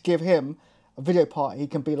 It's to give him a video part. He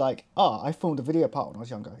can be like, I filmed a video part when I was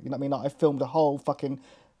younger. You know what I mean? Like I filmed a whole fucking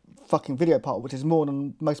video part, which is more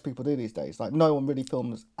than most people do these days. Like no one really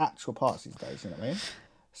films actual parts these days, you know what I mean?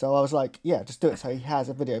 So I was like, yeah, just do it. So he has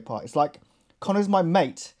a video part. It's like Connor's my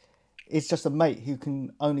mate. It's just a mate who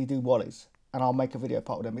can only do Wallies. And I'll make a video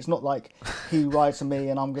part with him. It's not like he rides for me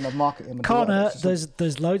and I'm going to market him. And Connor,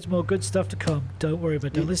 there's loads more good stuff to come. Don't worry about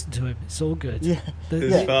it. Don't listen to him. It's all good. Yeah.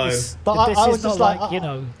 It's fine. But this I is was not just like,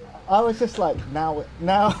 I was just like,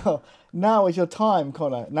 now is your time,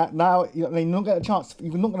 Connor. Now you're not going to get a chance.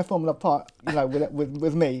 You're not going to film another part,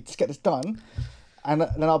 with me. Just get this done. And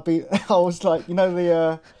then I was like,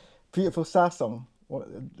 the Beautiful Sass song?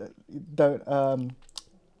 Don't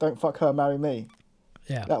fuck her, marry me.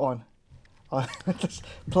 Yeah. That one. I just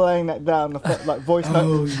playing that down, like voice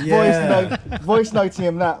noting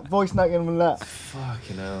him that.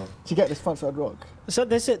 Fucking hell. To get this Frontside Rock. So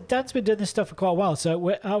Dan's been doing this stuff for quite a while. So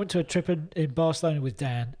I went to a trip in Barcelona with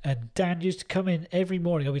Dan, and Dan used to come in every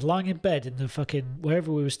morning. I'd be lying in bed in the fucking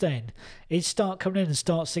wherever we were staying. He'd start coming in and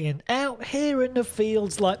start singing "Out Here in the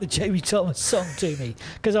Fields" like the Jamie Thomas song to me,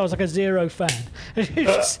 because I was like a zero fan. And he'd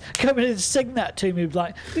just come in and sing that to me,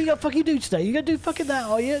 like, "What you got to fucking do today? You gonna do fucking that,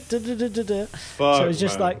 are you?" So it's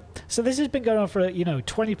just like, so this has been going on for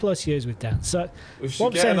 20 plus years with Dan. So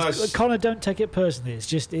what I'm saying is, Connor, don't take it personally. It's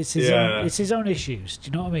just it's his own issues. Do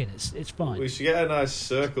you know what I mean? It's fine. We should get a nice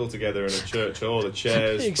circle together in a church hall. The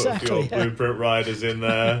chairs, exactly, put a few old blueprint riders in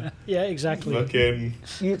there. Yeah, exactly. Fucking.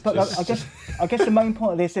 I guess the main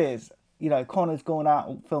point of this is, Connor's gone out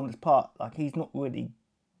and filmed this part. Like he's not really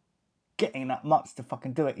getting that much to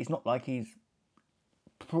fucking do it. He's not like he's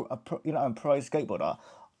a pro skateboarder.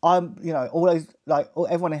 I'm, all those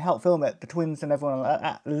everyone who helped film it, the twins and everyone like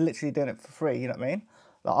that, literally doing it for free. You know what I mean?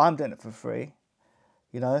 Like I'm doing it for free.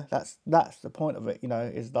 That's the point of it.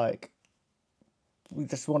 Is like we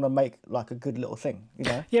just want to make like a good little thing.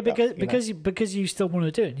 Yeah, because you still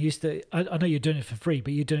want to do it. I know you're doing it for free,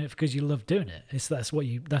 but you're doing it because you love doing it. That's why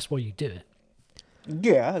you do it.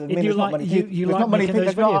 Yeah, I mean, you like making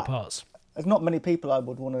those video parts. There's not many people I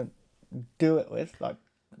would want to do it with. Like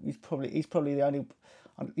he's probably the only.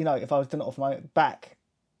 If I was doing it off my back,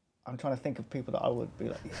 I'm trying to think of people that I would be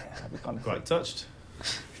like, yeah, I'd be kind of quite touched.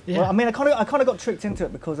 Yeah. Well, I mean, I kind of got tricked into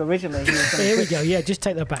it because originally he was. Here we go. Yeah, just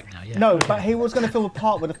take that back now. Yeah. No, but he was going to film a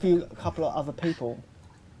part with a couple of other people,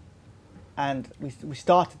 and we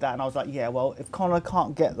started that, and I was like, yeah, well, if Connor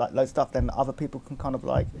can't get like loads of stuff, then other people can kind of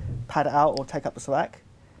like pad it out or take up the slack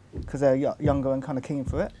because they're younger and kind of keen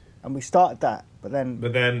for it. And we started that, but then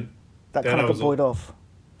that kind of got buoyed off.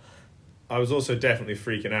 I was also definitely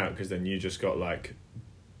freaking out because then you just got like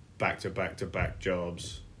back to back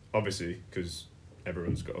jobs, obviously because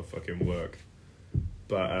everyone's got to fucking work.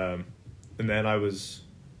 But and then I was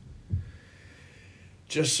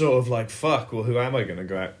just sort of like, fuck, well, who am I going to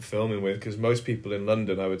go out filming with? Because most people in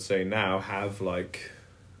London, I would say now, have like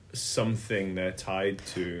something they're tied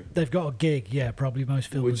to. They've got a gig, yeah, probably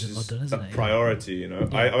most filmers in London, isn't it? Priority, Yeah.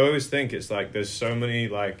 I always think it's like there's so many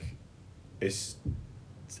like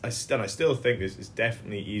I still think it's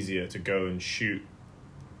definitely easier to go and shoot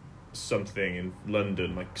something in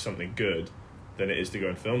London, like something good, than it is to go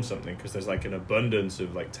and film something, because there's like an abundance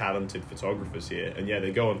of like talented photographers here, and yeah,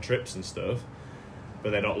 they go on trips and stuff,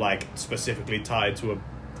 but they're not like specifically tied to a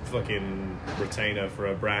fucking retainer for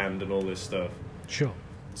a brand and all this stuff. Sure.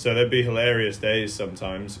 So there'd be hilarious days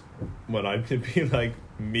sometimes when I'd be like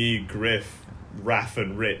me, Griff, Raph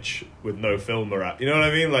and Rich with no filmer at. You know what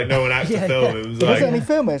I mean? Like no one out to film. It was Was like there any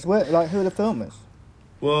filmers? Who are the filmers?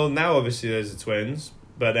 well, now obviously there's the twins,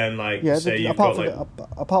 but then like say you've apart got from like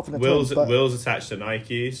apart from the Will's twins, Will's attached to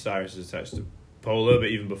Nike, Cyrus is attached to Polar, but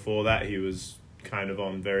even before that he was kind of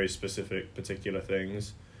on very specific particular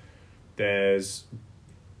things. There's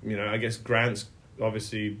I guess Grant's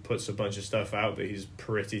obviously puts a bunch of stuff out, but he's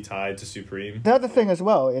pretty tied to Supreme. the other thing as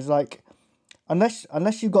well is like, unless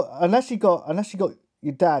you got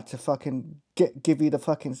your dad to fucking give you the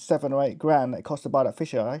fucking $7 or $8 grand that it cost to buy that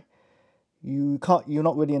fisheye, you're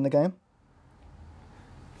not really in the game.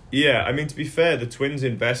 Yeah, I mean, to be fair, the twins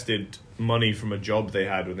invested money from a job they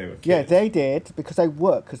had when they were kids. Yeah, they did because they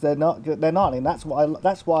work, because they're not, and that's why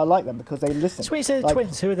I like them, because they listen. So when you say the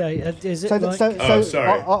twins, who are they? Is it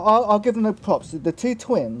sorry. I'll give them the props. The two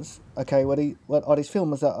twins, okay, are these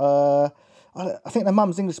filmers that I think their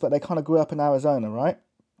mum's English, but they kind of grew up in Arizona, right?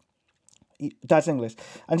 Dad's English,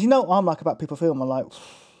 and you know what I'm like about people film. I'm like,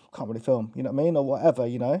 can't really film, you know what I mean, or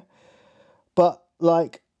whatever, But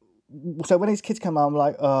like, so when these kids come out, I'm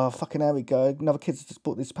like, oh fucking, there we go. Another kid's just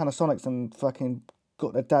bought these Panasonics and fucking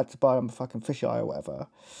got their dad to buy them a fucking fisheye or whatever.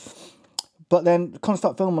 But then kind of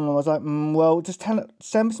start filming them. I was like, well, just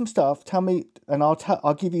send me some stuff. Tell me, and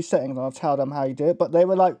I'll give you settings and I'll tell them how you do it. But they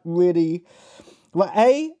were like really,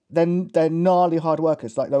 like they're gnarly hard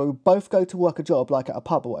workers. Like they would both go to work a job like at a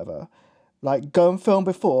pub or whatever. Like go and film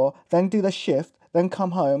before, then do their shift, then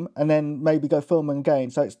come home and then maybe go film again.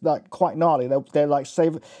 So it's like quite gnarly. They're like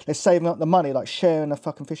saving up the money, like sharing a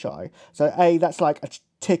fucking fisheye. So that's like a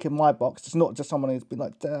tick in my box. It's not just someone who's been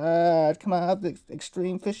like, Dad, can I have the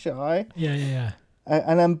extreme fisheye? Yeah.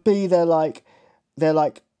 And then B, they're like,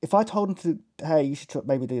 if I told them to, hey, you should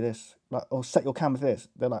maybe do this, like, or set your camera to this,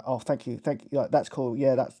 they're like, oh, thank you, like that's cool.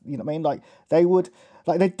 Yeah, that's, you know what I mean. Like they would,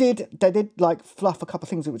 like they did like fluff a couple of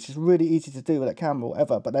things which is really easy to do with that camera or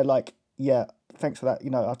whatever. But they're like, yeah, thanks for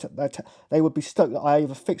that. They would be stoked that I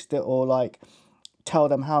either fixed it or like tell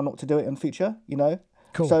them how not to do it in the future.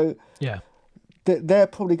 Cool. So yeah, they're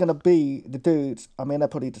probably going to be the dudes. I mean, they're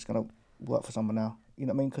probably just going to work for someone now. You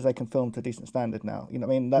know what I mean? Because they can film to a decent standard now. You know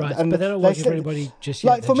what I mean? Right, but they don't work for anybody just yet.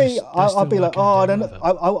 Like for me, I'll be like, oh,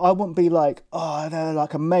 I wouldn't be like, oh, they're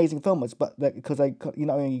like amazing filmers, but because they, you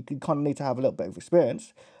know, you kind of need to have a little bit of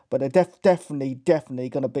experience. But they're definitely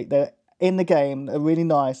going to be. They're in the game. They're really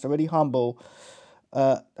nice. They're really humble,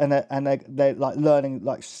 and they're like learning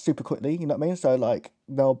like super quickly. You know what I mean? So like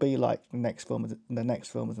they'll be like the next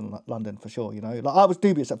filmers in London for sure. You know, like I was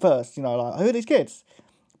dubious at first. You know, like who are these kids?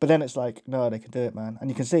 But then it's like, no, they can do it, man. And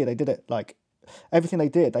you can see they did it, like, everything they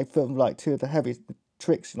did, they filmed, like, two of the heaviest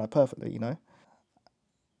tricks, perfectly,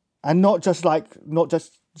 And not just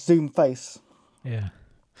zoom face. Yeah.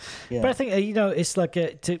 But I think, it's like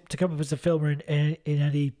to come up as a filmer in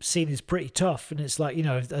any scene is pretty tough. And it's like,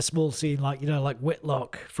 a small scene like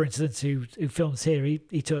Whitlock, for instance, who films here,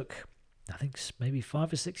 he took, I think, maybe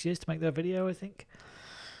 5 or 6 years to make that video, I think.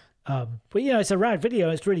 But it's a rad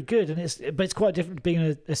video. It's really good, but it's quite different being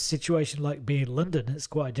in a situation like being in London. It's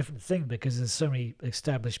quite a different thing because there's so many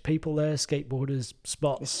established people there, skateboarders,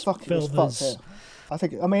 spots, filmers.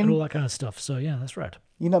 And all that kind of stuff. So yeah, that's rad.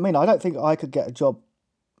 You know what I mean? I don't think I could get a job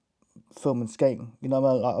filming skating. You know what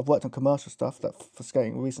I mean? Like, I've worked on commercial stuff for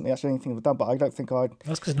skating recently. That's the only thing I've done, but I don't think I'd.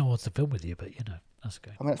 That's because no one wants to film with you, but that's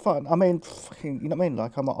okay. I mean, it's fine. I mean, fucking, you know what I mean?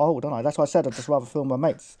 Like, I'm old, aren't I? That's why I said I'd just rather film my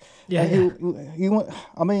mates. Yeah. You want?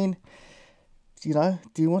 I mean, do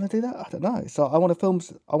you want to do that? I don't know. So I want to film.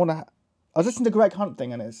 I was listening to Greg Hunt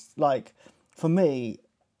thing, and it's like, for me,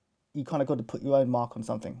 you kind of got to put your own mark on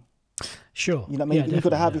something. Sure. You know what I mean? You've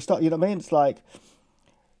got to have your stuff. You know what I mean? It's like.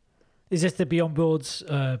 Is this the Beyond Boards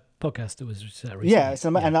podcast that was recently? Yeah,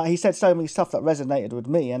 and he said so many stuff that resonated with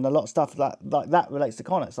me, and a lot of stuff that relates to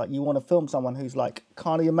Connor. It's like you want to film someone who's like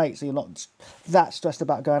kind of your mate, so you're not that stressed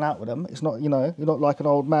about going out with them. It's not, you're not like an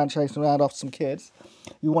old man chasing around after some kids.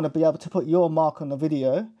 You want to be able to put your mark on the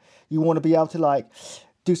video. You want to be able to like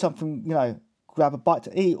do something, grab a bite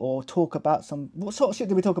to eat or talk about what sort of shit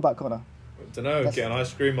did we talk about, Connor? I don't know, getting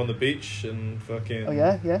ice cream on the beach and fucking... Oh,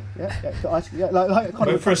 yeah. Like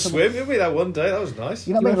went for a swim, didn't we, that one day? That was nice.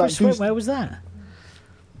 You know what I mean? Like, swim, where was that?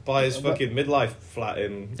 By his fucking midlife flat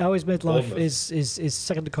in... Oh, his midlife is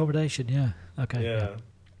second accommodation, yeah. Okay.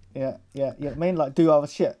 Yeah. Yeah. I mean, like, do other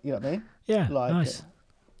shit, you know what I mean? Yeah, like, nice.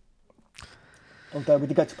 Although we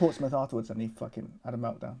did go to Portsmouth afterwards and he fucking had a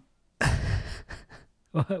meltdown.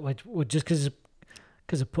 Well, just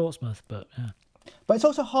because of Portsmouth, but yeah. But it's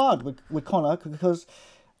also hard with Connor because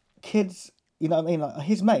kids, you know what I mean? Like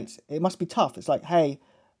his mates, it must be tough. It's like, hey,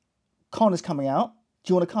 Connor's coming out.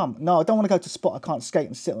 Do you want to come? No, I don't want to go to a spot I can't skate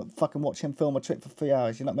and sit and fucking watch him film a trick for 3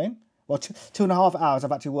 hours. You know what I mean? Well, 2.5 hours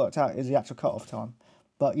I've actually worked out is the actual cut-off time.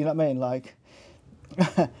 But you know what I mean? Like,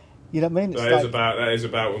 you know what I mean? It's That is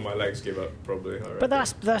about when my legs give up, probably. I But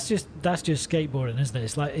reckon. that's just skateboarding, isn't it?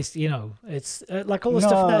 It's like it's like all the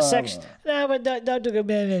stuff in that section. No, but don't do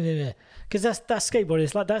it, because that's skateboarding.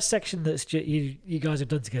 It's like that section that's you guys have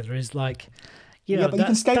done together is like. But you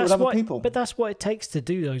can skate with other people. But that's what it takes to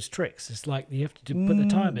do those tricks. It's like you have to put the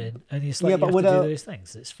time in, and it's like you have to do those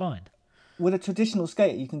things. It's fine. With a traditional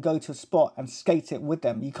skater, you can go to a spot and skate it with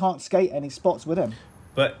them. You can't skate any spots with them.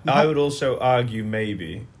 But I would also argue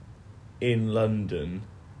maybe in London...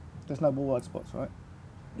 There's no wall ride spots, right?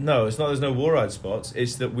 No, it's not there's no wall ride spots.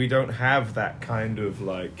 It's that we don't have that kind of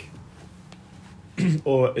like...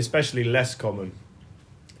 or especially less common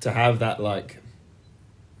to have that like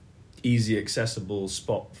easy accessible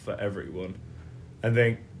spot for everyone. I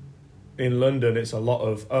think in London it's a lot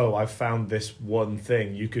of, oh, I found this one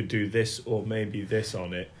thing, you could do this or maybe this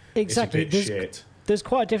on it. Exactly. It's a bit shit. There's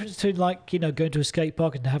quite a difference between like, going to a skate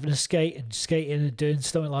park and having a skate and skating and doing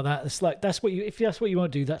something like that. It's like if that's what you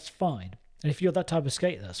want to do, that's fine. And if you're that type of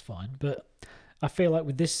skater, that's fine. But I feel like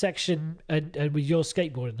with this section and with your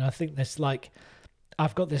skateboarding, I think there's like,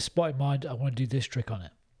 I've got this spot in mind, I want to do this trick on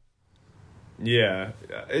it. Yeah,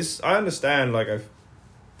 I understand, like, I've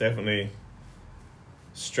definitely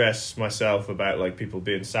stressed myself about, like, people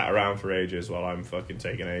being sat around for ages while I'm fucking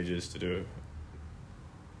taking ages to do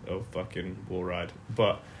a fucking wall ride.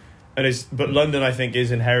 But London, I think,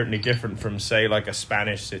 is inherently different from, say, like, a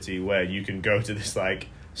Spanish city where you can go to this, like,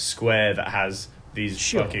 square that has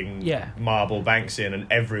these fucking marble banks in and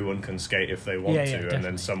everyone can skate if they want to, definitely. And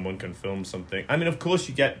then someone can film something. I mean, of course,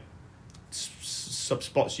 you get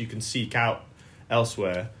spots you can seek out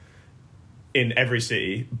elsewhere in every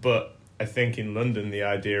city, but I think in London the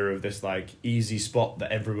idea of this like easy spot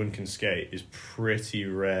that everyone can skate is pretty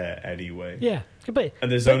rare anyway. Yeah, but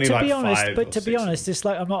and there's only like five. But to be honest, it's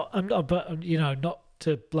like I'm not, but not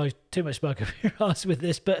to blow too much smoke up your ass with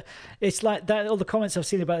this, but it's like that. All the comments I've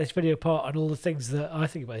seen about this video part and all the things that I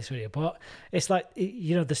think about this video part, it's like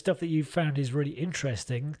the stuff that you found is really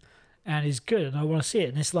interesting and is good, and I want to see it,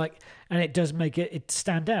 and it's like, and it does make it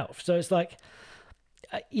stand out. So it's like,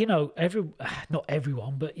 not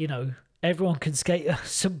everyone, but everyone can skate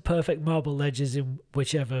some perfect marble ledges in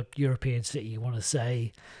whichever European city you want to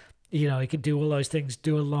say. You can do all those things,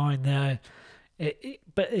 do a line there.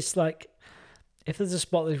 But it's like, if there's a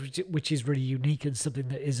spot which is really unique and something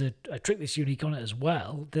that is a trick that's unique on it as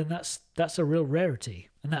well, then that's a real rarity.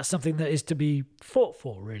 And that's something that is to be fought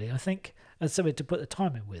for, really, I think, and something to put the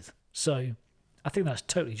time in with. So I think that's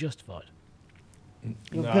totally justified.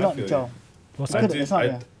 You're good at it, Joel. What's that? Good at this,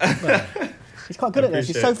 aren't you? He's quite good at this.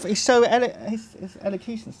 His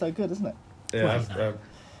elocution's so good, isn't it? Yeah,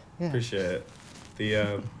 I appreciate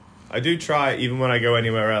it. I do try, even when I go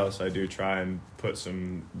anywhere else, I do try and put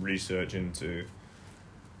some research into,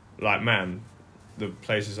 like, man, the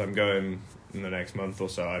places I'm going in the next month or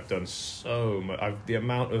so, I've done so much. The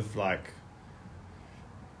amount of, like,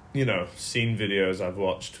 scene videos I've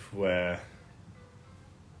watched where,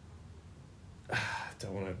 I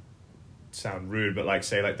don't want to sound rude, but like,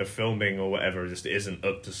 say, like, the filming or whatever just isn't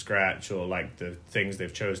up to scratch, or like the things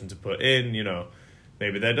they've chosen to put in,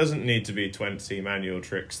 maybe there doesn't need to be 20 manual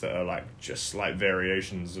tricks that are like just like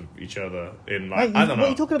variations of each other in like, mate, I don't know. What are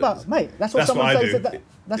you talking about, mate? That's what someone says.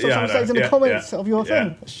 That's what someone says in the comments of your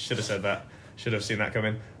thing. Should have said that. Should have seen that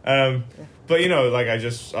coming. But like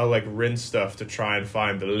I'll like rinse stuff to try and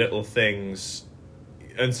find the little things,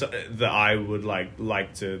 and so, that I would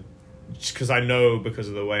like to, because I know because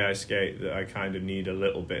of the way I skate that I kind of need a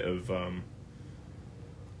little bit of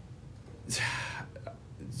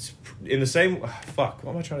in the same what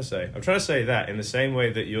am I trying to say? I'm trying to say that in the same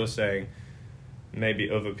way that you're saying maybe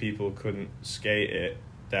other people couldn't skate it,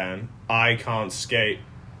 Dan, I can't skate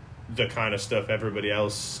the kind of stuff everybody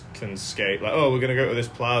else can skate. Like, oh, we're gonna go to this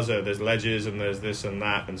plaza, there's ledges and there's this and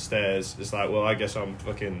that and stairs. It's like, well, I guess I'm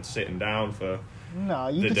fucking sitting down for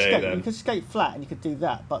you could skate flat and you could do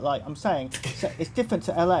that, but like I'm saying, it's different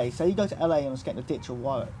to LA. So you go to LA and skate in a ditch or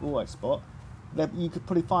wall spot, you could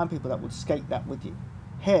probably find people that would skate that with you.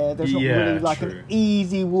 Here, there's not really like true. An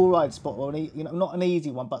easy wall ride spot, or not an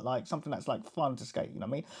easy one, but like something that's like fun to skate. You know what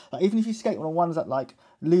I mean? Like, even if you skate on the ones that like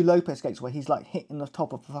Lou Lopez skates, where he's like hitting the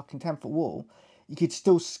top of a fucking 10-foot wall, you could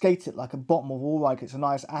still skate it like a bottom of wall ride. It's a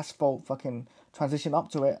nice asphalt fucking transition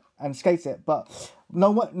up to it and skate it. But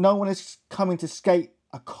no one is coming to skate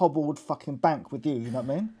a cobbled fucking bank with you. You know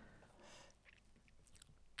what I mean?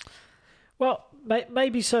 Well,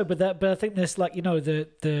 maybe so, but I think there's like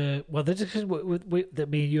the discussion that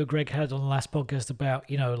me and you and Greg had on the last podcast about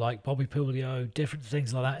like Bobby Pillio, different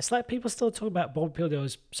things like that. It's like people still talk about Bobby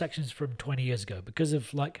Pillio's sections from 20 years ago because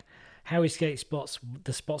of like how he skates spots,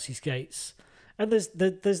 the spots he skates, and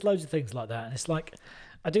there's loads of things like that. And it's like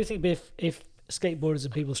I do think if skateboarders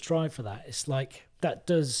and people strive for that, it's like that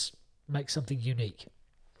does make something unique,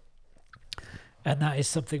 and that is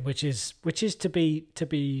something which is to be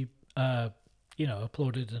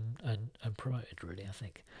applauded and promoted, really, I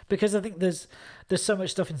think. Because I think there's so much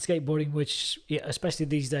stuff in skateboarding which, especially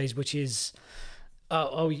these days, which is,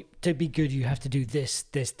 to be good you have to do this,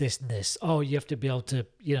 and this. Oh, you have to be able to,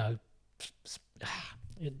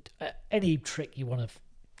 any trick you want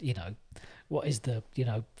to, what is the,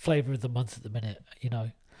 flavour of the month at the minute,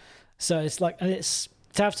 So it's like, and it's,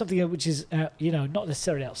 to have something which is, not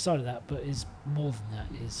necessarily outside of that, but is more than that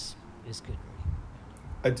is good,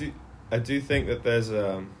 really. I do think that there's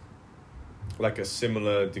like a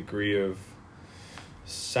similar degree of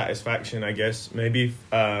satisfaction, I guess, maybe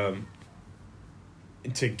to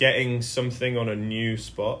getting something on a new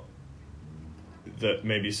spot that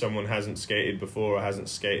maybe someone hasn't skated before or hasn't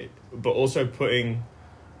skated, but also putting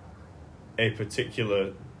a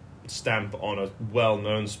particular stamp on a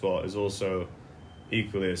well-known spot is also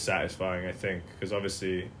equally as satisfying, I think, because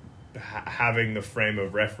obviously having the frame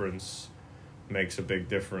of reference makes a big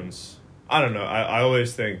difference. I don't know. I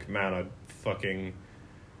always think, man,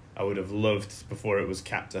 I would have loved, before it was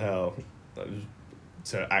capped to hell,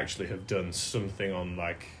 to actually have done something on,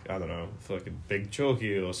 like, I don't know, fucking Big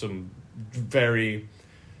Chalky or some very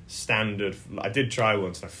standard. I did try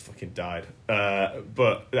once and I fucking died.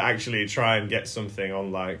 But actually try and get something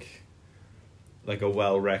on like a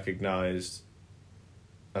well-recognized,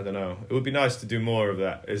 I don't know. It would be nice to do more of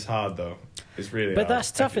that. It's hard though. It's really but hard.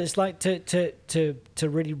 That's tough. It's like to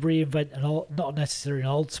really reinvent not necessarily an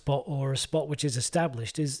old spot or a spot which is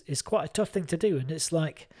established is quite a tough thing to do. And it's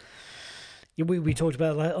like we talked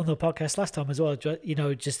about it on the podcast last time as well.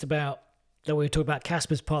 Just about that we were talking about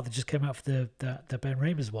Casper's part that just came out for the Ben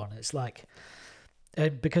Ramers one. It's like,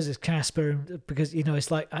 and because it's Casper, because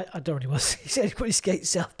it's like I don't really want to see anybody skate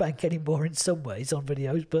South Bank anymore in some ways on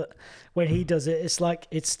videos, but when he does it, it's like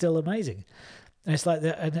it's still amazing. And it's like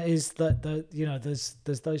that, and it is that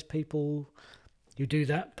there's those people who do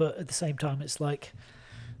that, but at the same time, it's like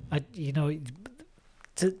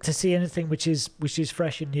to see anything which is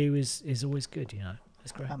fresh and new is always good.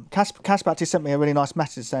 It's great. Casper actually sent me a really nice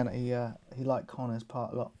message saying that he liked Connor's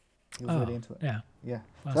part a lot. He was really into it. Yeah.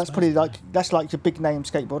 So that's pretty that's like your big name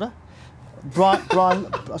skateboarder. Brian,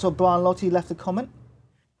 I saw Brian Lottie left a comment,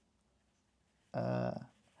 and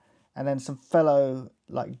then some fellow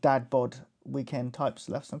like dad bod weekend types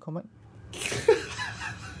left some comment.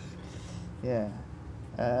 Yeah.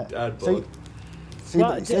 Dad bod.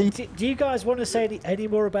 Do you guys want to say any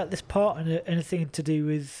more about this part and anything to do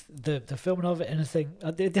with the filming of it? Anything?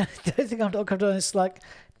 The only thing I'm not coming to is like,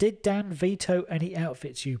 did Dan veto any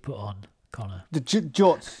outfits you put on, Connor? The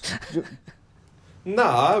jorts.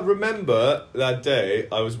 Nah, I remember that day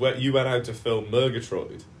you went out to film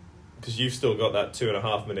Murgatroyd, because you've still got that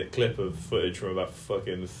 2.5 minute clip of footage from about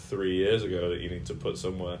fucking 3 years ago that you need to put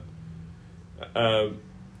somewhere.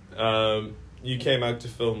 You came out to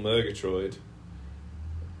film Murgatroyd.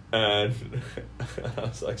 And I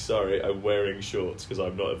was like, sorry, I'm wearing shorts because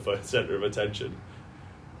I'm not the centre of attention.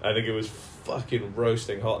 I think it was fucking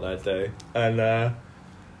roasting hot that day. And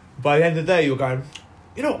by the end of the day, you were going,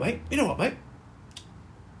 you know what, mate?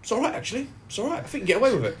 It's all right, actually. It's all right. I think you can get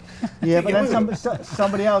away with it. Yeah, but then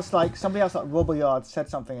somebody else like Robert Yard said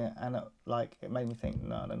something, and it made me think,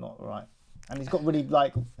 no, they're not right. And he's got really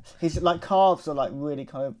his calves are like really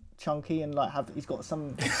kind of chunky, and he's got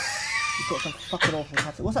some fucking awful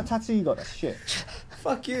tattoo. What's that tattoo you got? That's shit.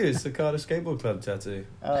 Fuck you, it's the Cardiff Skateboard Club tattoo.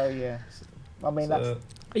 Oh, yeah. I mean, that's...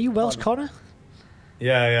 Are you Welsh, Connor?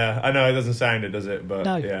 Yeah. I know it doesn't sound it, does it? But,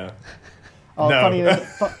 no. Yeah. Oh, no.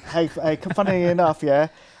 Funny enough, yeah.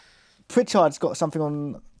 Pritchard's got something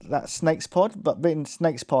on that Snakes Pod, but in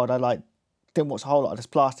Snakes Pod, I, didn't watch a whole lot. I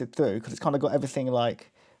just blasted through, because it's kind of got everything,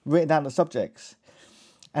 written down the subjects.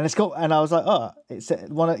 And I was like, oh, it's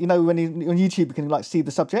one. When on YouTube you can see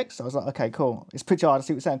the subjects. I was like, okay, cool. It's pretty hard to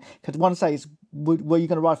see what it's saying. Because one says, were you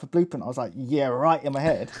going to ride for Blueprint? I was like, yeah, right in my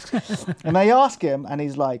head. And they ask him, and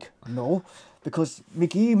he's like, no, because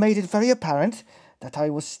Magee made it very apparent that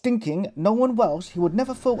I was stinking. No one Welsh. He would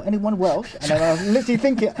never fool anyone Welsh. And then I was literally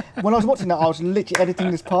thinking, when I was watching that, I was literally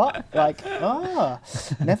editing this part,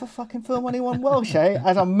 never fucking fool anyone Welsh, eh?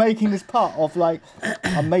 As I'm making this part of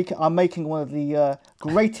I'm making one of the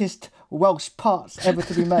greatest Welsh parts ever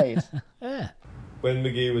to be made. Yeah. when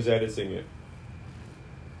Magee was editing it,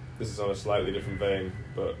 this is on a slightly different vein,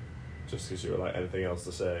 but just because you were like anything else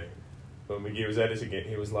to say, when Magee was editing it,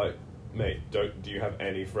 he was like, "Mate, do you have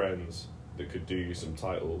any friends that could do you some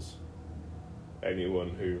titles? Anyone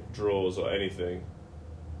who draws or anything?"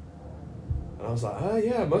 And I was like, "Oh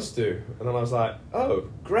yeah, I must do." And then I was like, "Oh,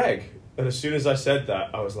 Greg." And as soon as I said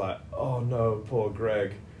that, I was like, "Oh no, poor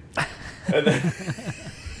Greg." And then,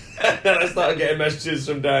 and then I started getting messages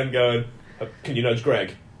from Dan going, "Can you nudge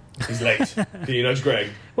Greg? He's late. Can you nudge Greg?"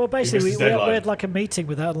 Well, basically, we deadline." had like a meeting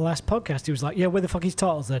with that on the last podcast. He was like, "Yeah, where the fuck his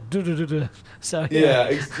titles then?" So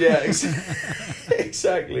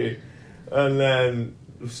Exactly. And then,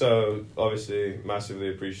 so obviously, massively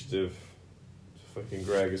appreciative to fucking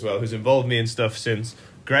Greg as well, who's involved me in stuff since.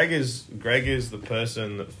 Greg is the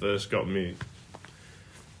person that first got me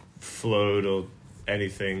flowed or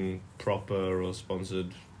anything proper or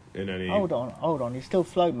sponsored in any. Hold on. You still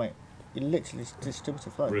flow, mate. You literally distributor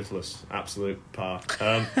flow. Ruthless, absolute par.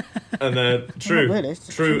 And then a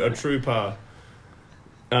true par.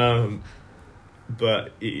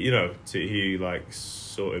 But you know, he like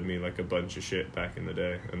sorted me like a bunch of shit back in the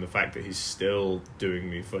day, and the fact that he's still doing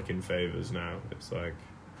me fucking favors now, it's like,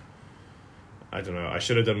 I don't know. I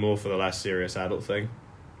should have done more for the last serious adult thing.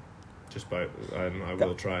 I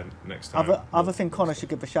will try next time. Other thing Connor should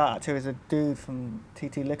give a shout out to is a dude from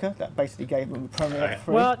TT Liquor that basically gave him a premiere for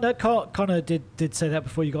free. Well, no, Connor did say that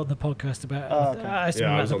before you got on the podcast about. Okay. I asked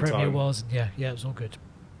him what the premiere time. was, and yeah, it was all good.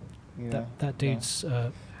 Yeah, That dude's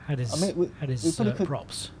had his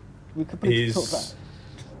props. We could probably talk about.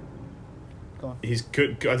 Go on. I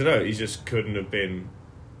don't know. He just couldn't have been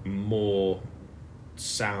more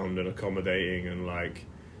sound and accommodating, and like,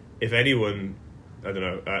 if anyone, I don't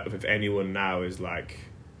know, if anyone now is like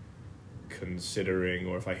considering,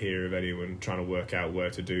 or if I hear of anyone trying to work out where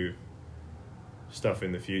to do stuff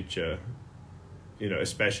in the future, you know,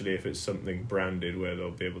 especially if it's something branded where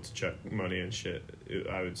they'll be able to chuck money and shit,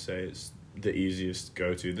 I would say it's the easiest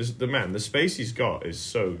go to. The space he's got is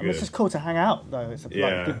so good. It's just cool to hang out though. It's a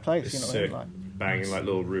good place, it's you know. Sick. What I mean? Banging like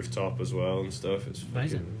little rooftop as well and stuff. It's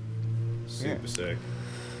amazing. Super sick.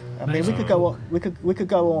 I mean, we could go on. We could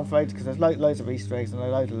go on for ages because there's loads of Easter eggs and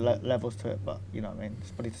loads of levels to it. But you know what I mean.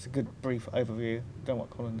 It's probably just a good brief overview. Don't know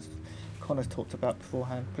what Connor's talked about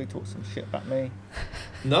beforehand. Probably talked some shit about me.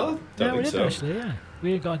 No, don't we think did so. actually. Yeah,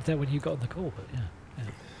 we got into that when you got on the call, but yeah.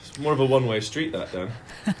 It's more of a one-way street, that, Dan.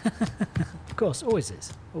 Of course, always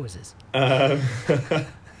is. No,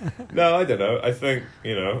 I don't know. I think,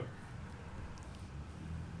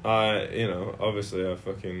 obviously I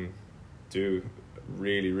fucking do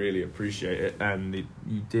really, really appreciate it, and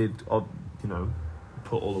you did,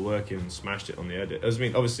 put all the work in and smashed it on the edit. I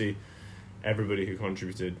mean, obviously, everybody who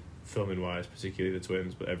contributed filming-wise, particularly the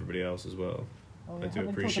twins, but everybody else as well. Oh, yeah, I do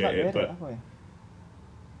appreciate it,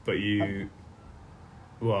 but you...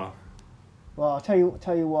 What? Well, I'll tell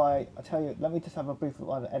you why. Let me just have a brief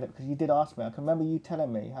look at the edit, because you did ask me. I can remember you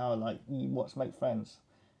telling me how you watch Make Friends,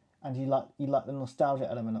 and you like the nostalgia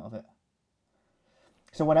element of it.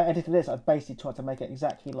 So when I edited this, I basically tried to make it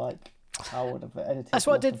exactly like how I would have edited. That's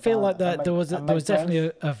what I did feel like. That there was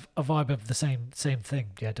definitely Friends. a vibe of the same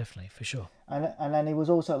thing. Yeah, definitely, for sure. And then he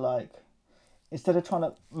was also like, instead of trying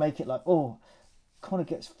to make it like, oh, Connor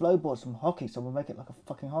gets flowboards from hockey, so we'll make it like a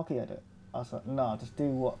fucking hockey edit. I was like, no, just do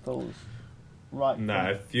what feels right.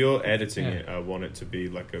 Nah, if you're editing it, I want it to be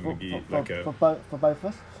like a Magee, for both of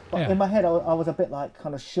us. But in my head, I was a bit like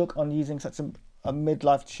kind of shook on using such a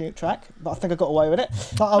midlife track, but I think I got away with it.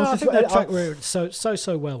 But I think that track worked so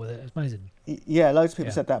well with it. It's amazing. Yeah, loads of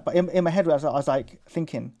people said that, but in my head, I was like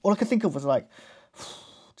thinking. All I could think of was like,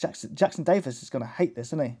 Jackson Davis is going to hate this,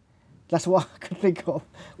 isn't he? That's what I could think of.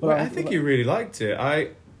 Well, I think he really liked it.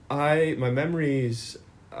 My memories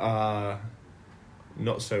are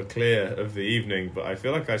not so clear of the evening, but I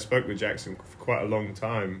feel like I spoke with Jackson for quite a long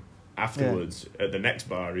time afterwards at the next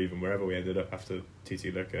bar, even wherever we ended up after TT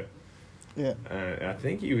Liquor. Yeah, I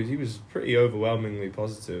think he was pretty overwhelmingly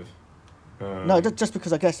positive. No, just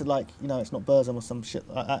because I guess it's not Burzum or some shit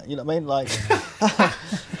like that. You know what I mean? Like,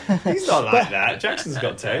 he's not like that. Jackson's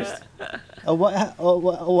got taste. Or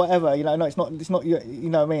whatever. No, it's not. You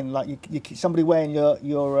know what I mean? Like, you somebody wearing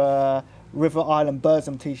your River Island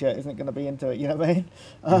Burzum t-shirt isn't going to be into it. You know what I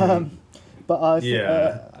mean? But I was,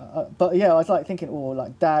 I was like thinking,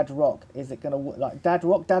 like Dad Rock. Is it going to like Dad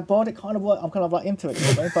Rock, Dad Bod? It kind of worked. I'm kind of like into it. You know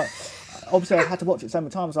what I mean? But obviously, I had to watch it so many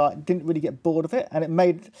times. I didn't really get bored of it, and it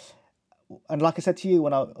made. And like I said to you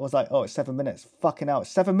when I was like, oh, it's 7 minutes. Fucking hell,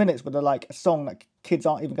 it's 7 minutes with a song that kids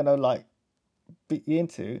aren't even going to be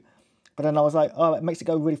into. But then I was like, oh, it makes it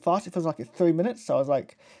go really fast. It feels like it's 3 minutes. So I was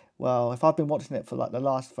like, well, if I've been watching it for the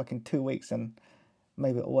last fucking 2 weeks, and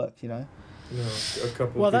maybe it'll work. No, a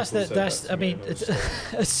couple. Well, of people said that's. that to I me mean, and I was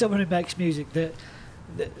like, as someone who makes music, that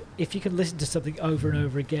if you can listen to something over and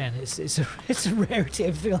over again, it's a rarity.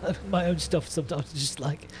 I feel like my own stuff sometimes just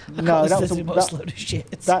like I No, can't that listen was to much load of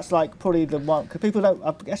shit. That's like probably the one, because people don't.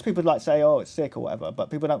 I guess people like say, "Oh, it's sick" or whatever, but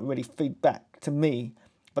people don't really feed back to me.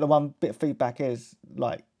 But the one bit of feedback is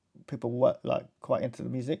like people were like quite into the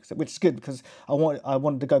music, so, which is good because I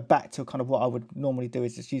wanted to go back to kind of what I would normally do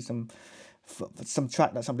is just use some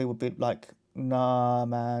track that somebody would be like, nah,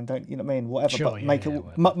 man, don't, you know what I mean? Whatever, Sure, but yeah, make yeah, it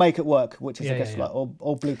whatever. make it work, which is Yeah, I guess yeah, yeah. like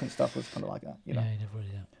all blueprint stuff was kind of like that, you know. Yeah, you never really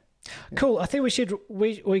know. Cool. I think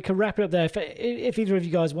we can wrap it up there. If either of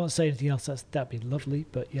you guys want to say anything else, that'd be lovely.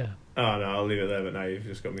 But yeah. oh no, I'll leave it there. But now you've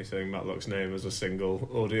just got me saying Matlock's name as a single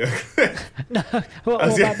audio. No.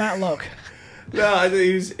 What about Matlock? No, I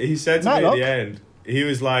think he said to Matlock? me at the end.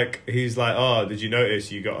 He's like, oh, did you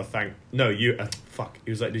notice you got a thank? No, you fuck.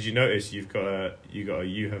 He was like, did you notice you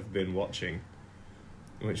have been watching,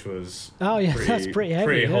 which was Oh yeah, that's pretty heavy.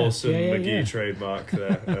 pretty yeah. wholesome Yeah, Magee trademark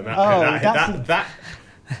there. And Oh,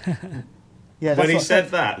 yeah, when he what- said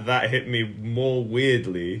that hit me more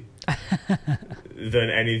weirdly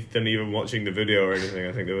than even watching the video or anything.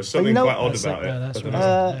 I think there was something you know- quite odd That's about it, it. no, that's I right. don't know.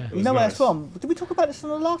 Yeah. It you was know where nice. it's from? Did we talk about this in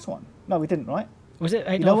the last one? No, we didn't, right? Was it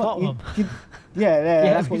Ain't You know No what? Hot Mum? Yeah, we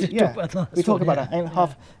that's what. did Yeah, talk about that we last talked one, about yeah. that. Ain't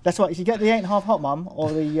half. That's right. If you get the ain't half hot mum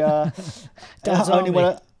or the Dad's only when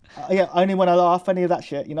Army. only when I laugh, any of that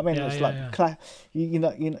shit. You know what I mean? Yeah, It's yeah, like yeah.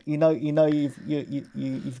 you know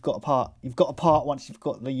you've got a part. You've got a part once you've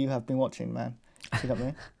got the you have been watching, man. You know what I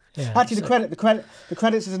mean? Yeah, Actually, so- the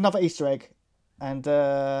credits is another Easter egg, and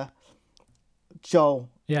Joel,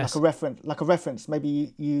 Yes. like a reference.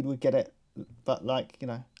 Maybe you would get it, but like you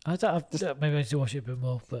know, maybe I need to watch it a bit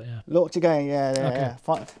more, but yeah. look again. Yeah, Okay. yeah.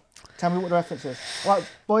 Fine. Tell me what the reference is. All right,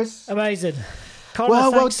 boys. Amazing. Connor,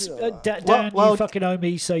 Well, thanks. Dan, well- you fucking owe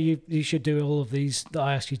me, so you should do all of these that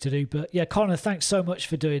I asked you to do. But yeah, Connor, thanks so much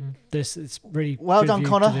for doing this. It's really Well good done, of you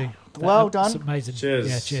Connor. to do. Well That's done. amazing. Cheers.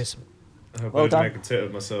 Yeah, cheers. I hope Well I done. didn't make a tit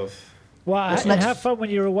of myself. Well, What's and next? have fun when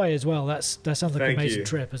you're away as well. That sounds like an Thank amazing you.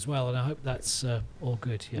 trip as well, and I hope that's all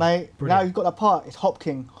good. Yeah, Mate, now brilliant. you've got that part. It's Hop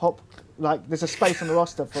King. Like there's a space on the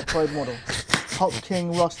roster for pro model. Hop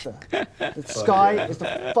King roster. The sky is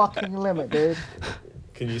the fucking limit, dude.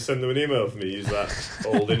 Can you send them an email for me? Use that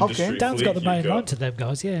old Okay. industry Dan's fleet got the main you've line to them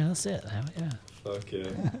guys. Yeah, that's it. Yeah. Fuck yeah.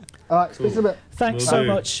 All right, speak to you in a bit. Thanks Will so do.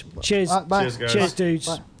 much. Cheers. All right, bye. Cheers, guys. Cheers, dudes.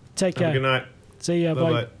 Bye. Take Have a good care. night. See ya. Bye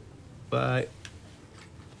Bye. bye. Bye.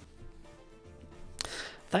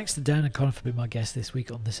 Thanks to Dan and Connor for being my guests this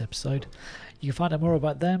week on this episode. You can find out more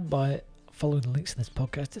about them by following the links in this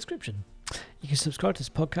podcast description. You can subscribe to this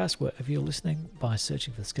podcast wherever you're listening by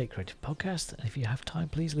searching for the Skate Creative Podcast. And if you have time,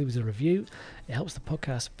 please leave us a review. It helps the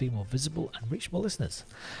podcast be more visible and reach more listeners.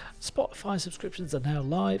 Spotify subscriptions are now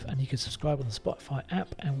live, and you can subscribe on the Spotify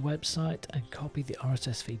app and website and copy the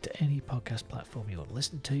RSS feed to any podcast platform you want to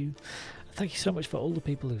listen to. Thank you so much for all the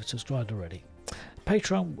people who have subscribed already.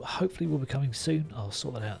 Patreon hopefully will be coming soon. I'll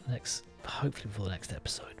sort that out hopefully before the next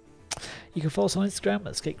episode. You can follow us on Instagram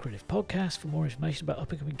at Skate Creative Podcast for more information about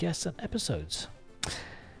up-and-coming guests and episodes.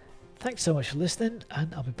 Thanks so much for listening,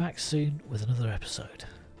 and I'll be back soon with another episode.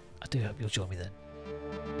 I do hope you'll join me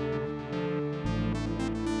then.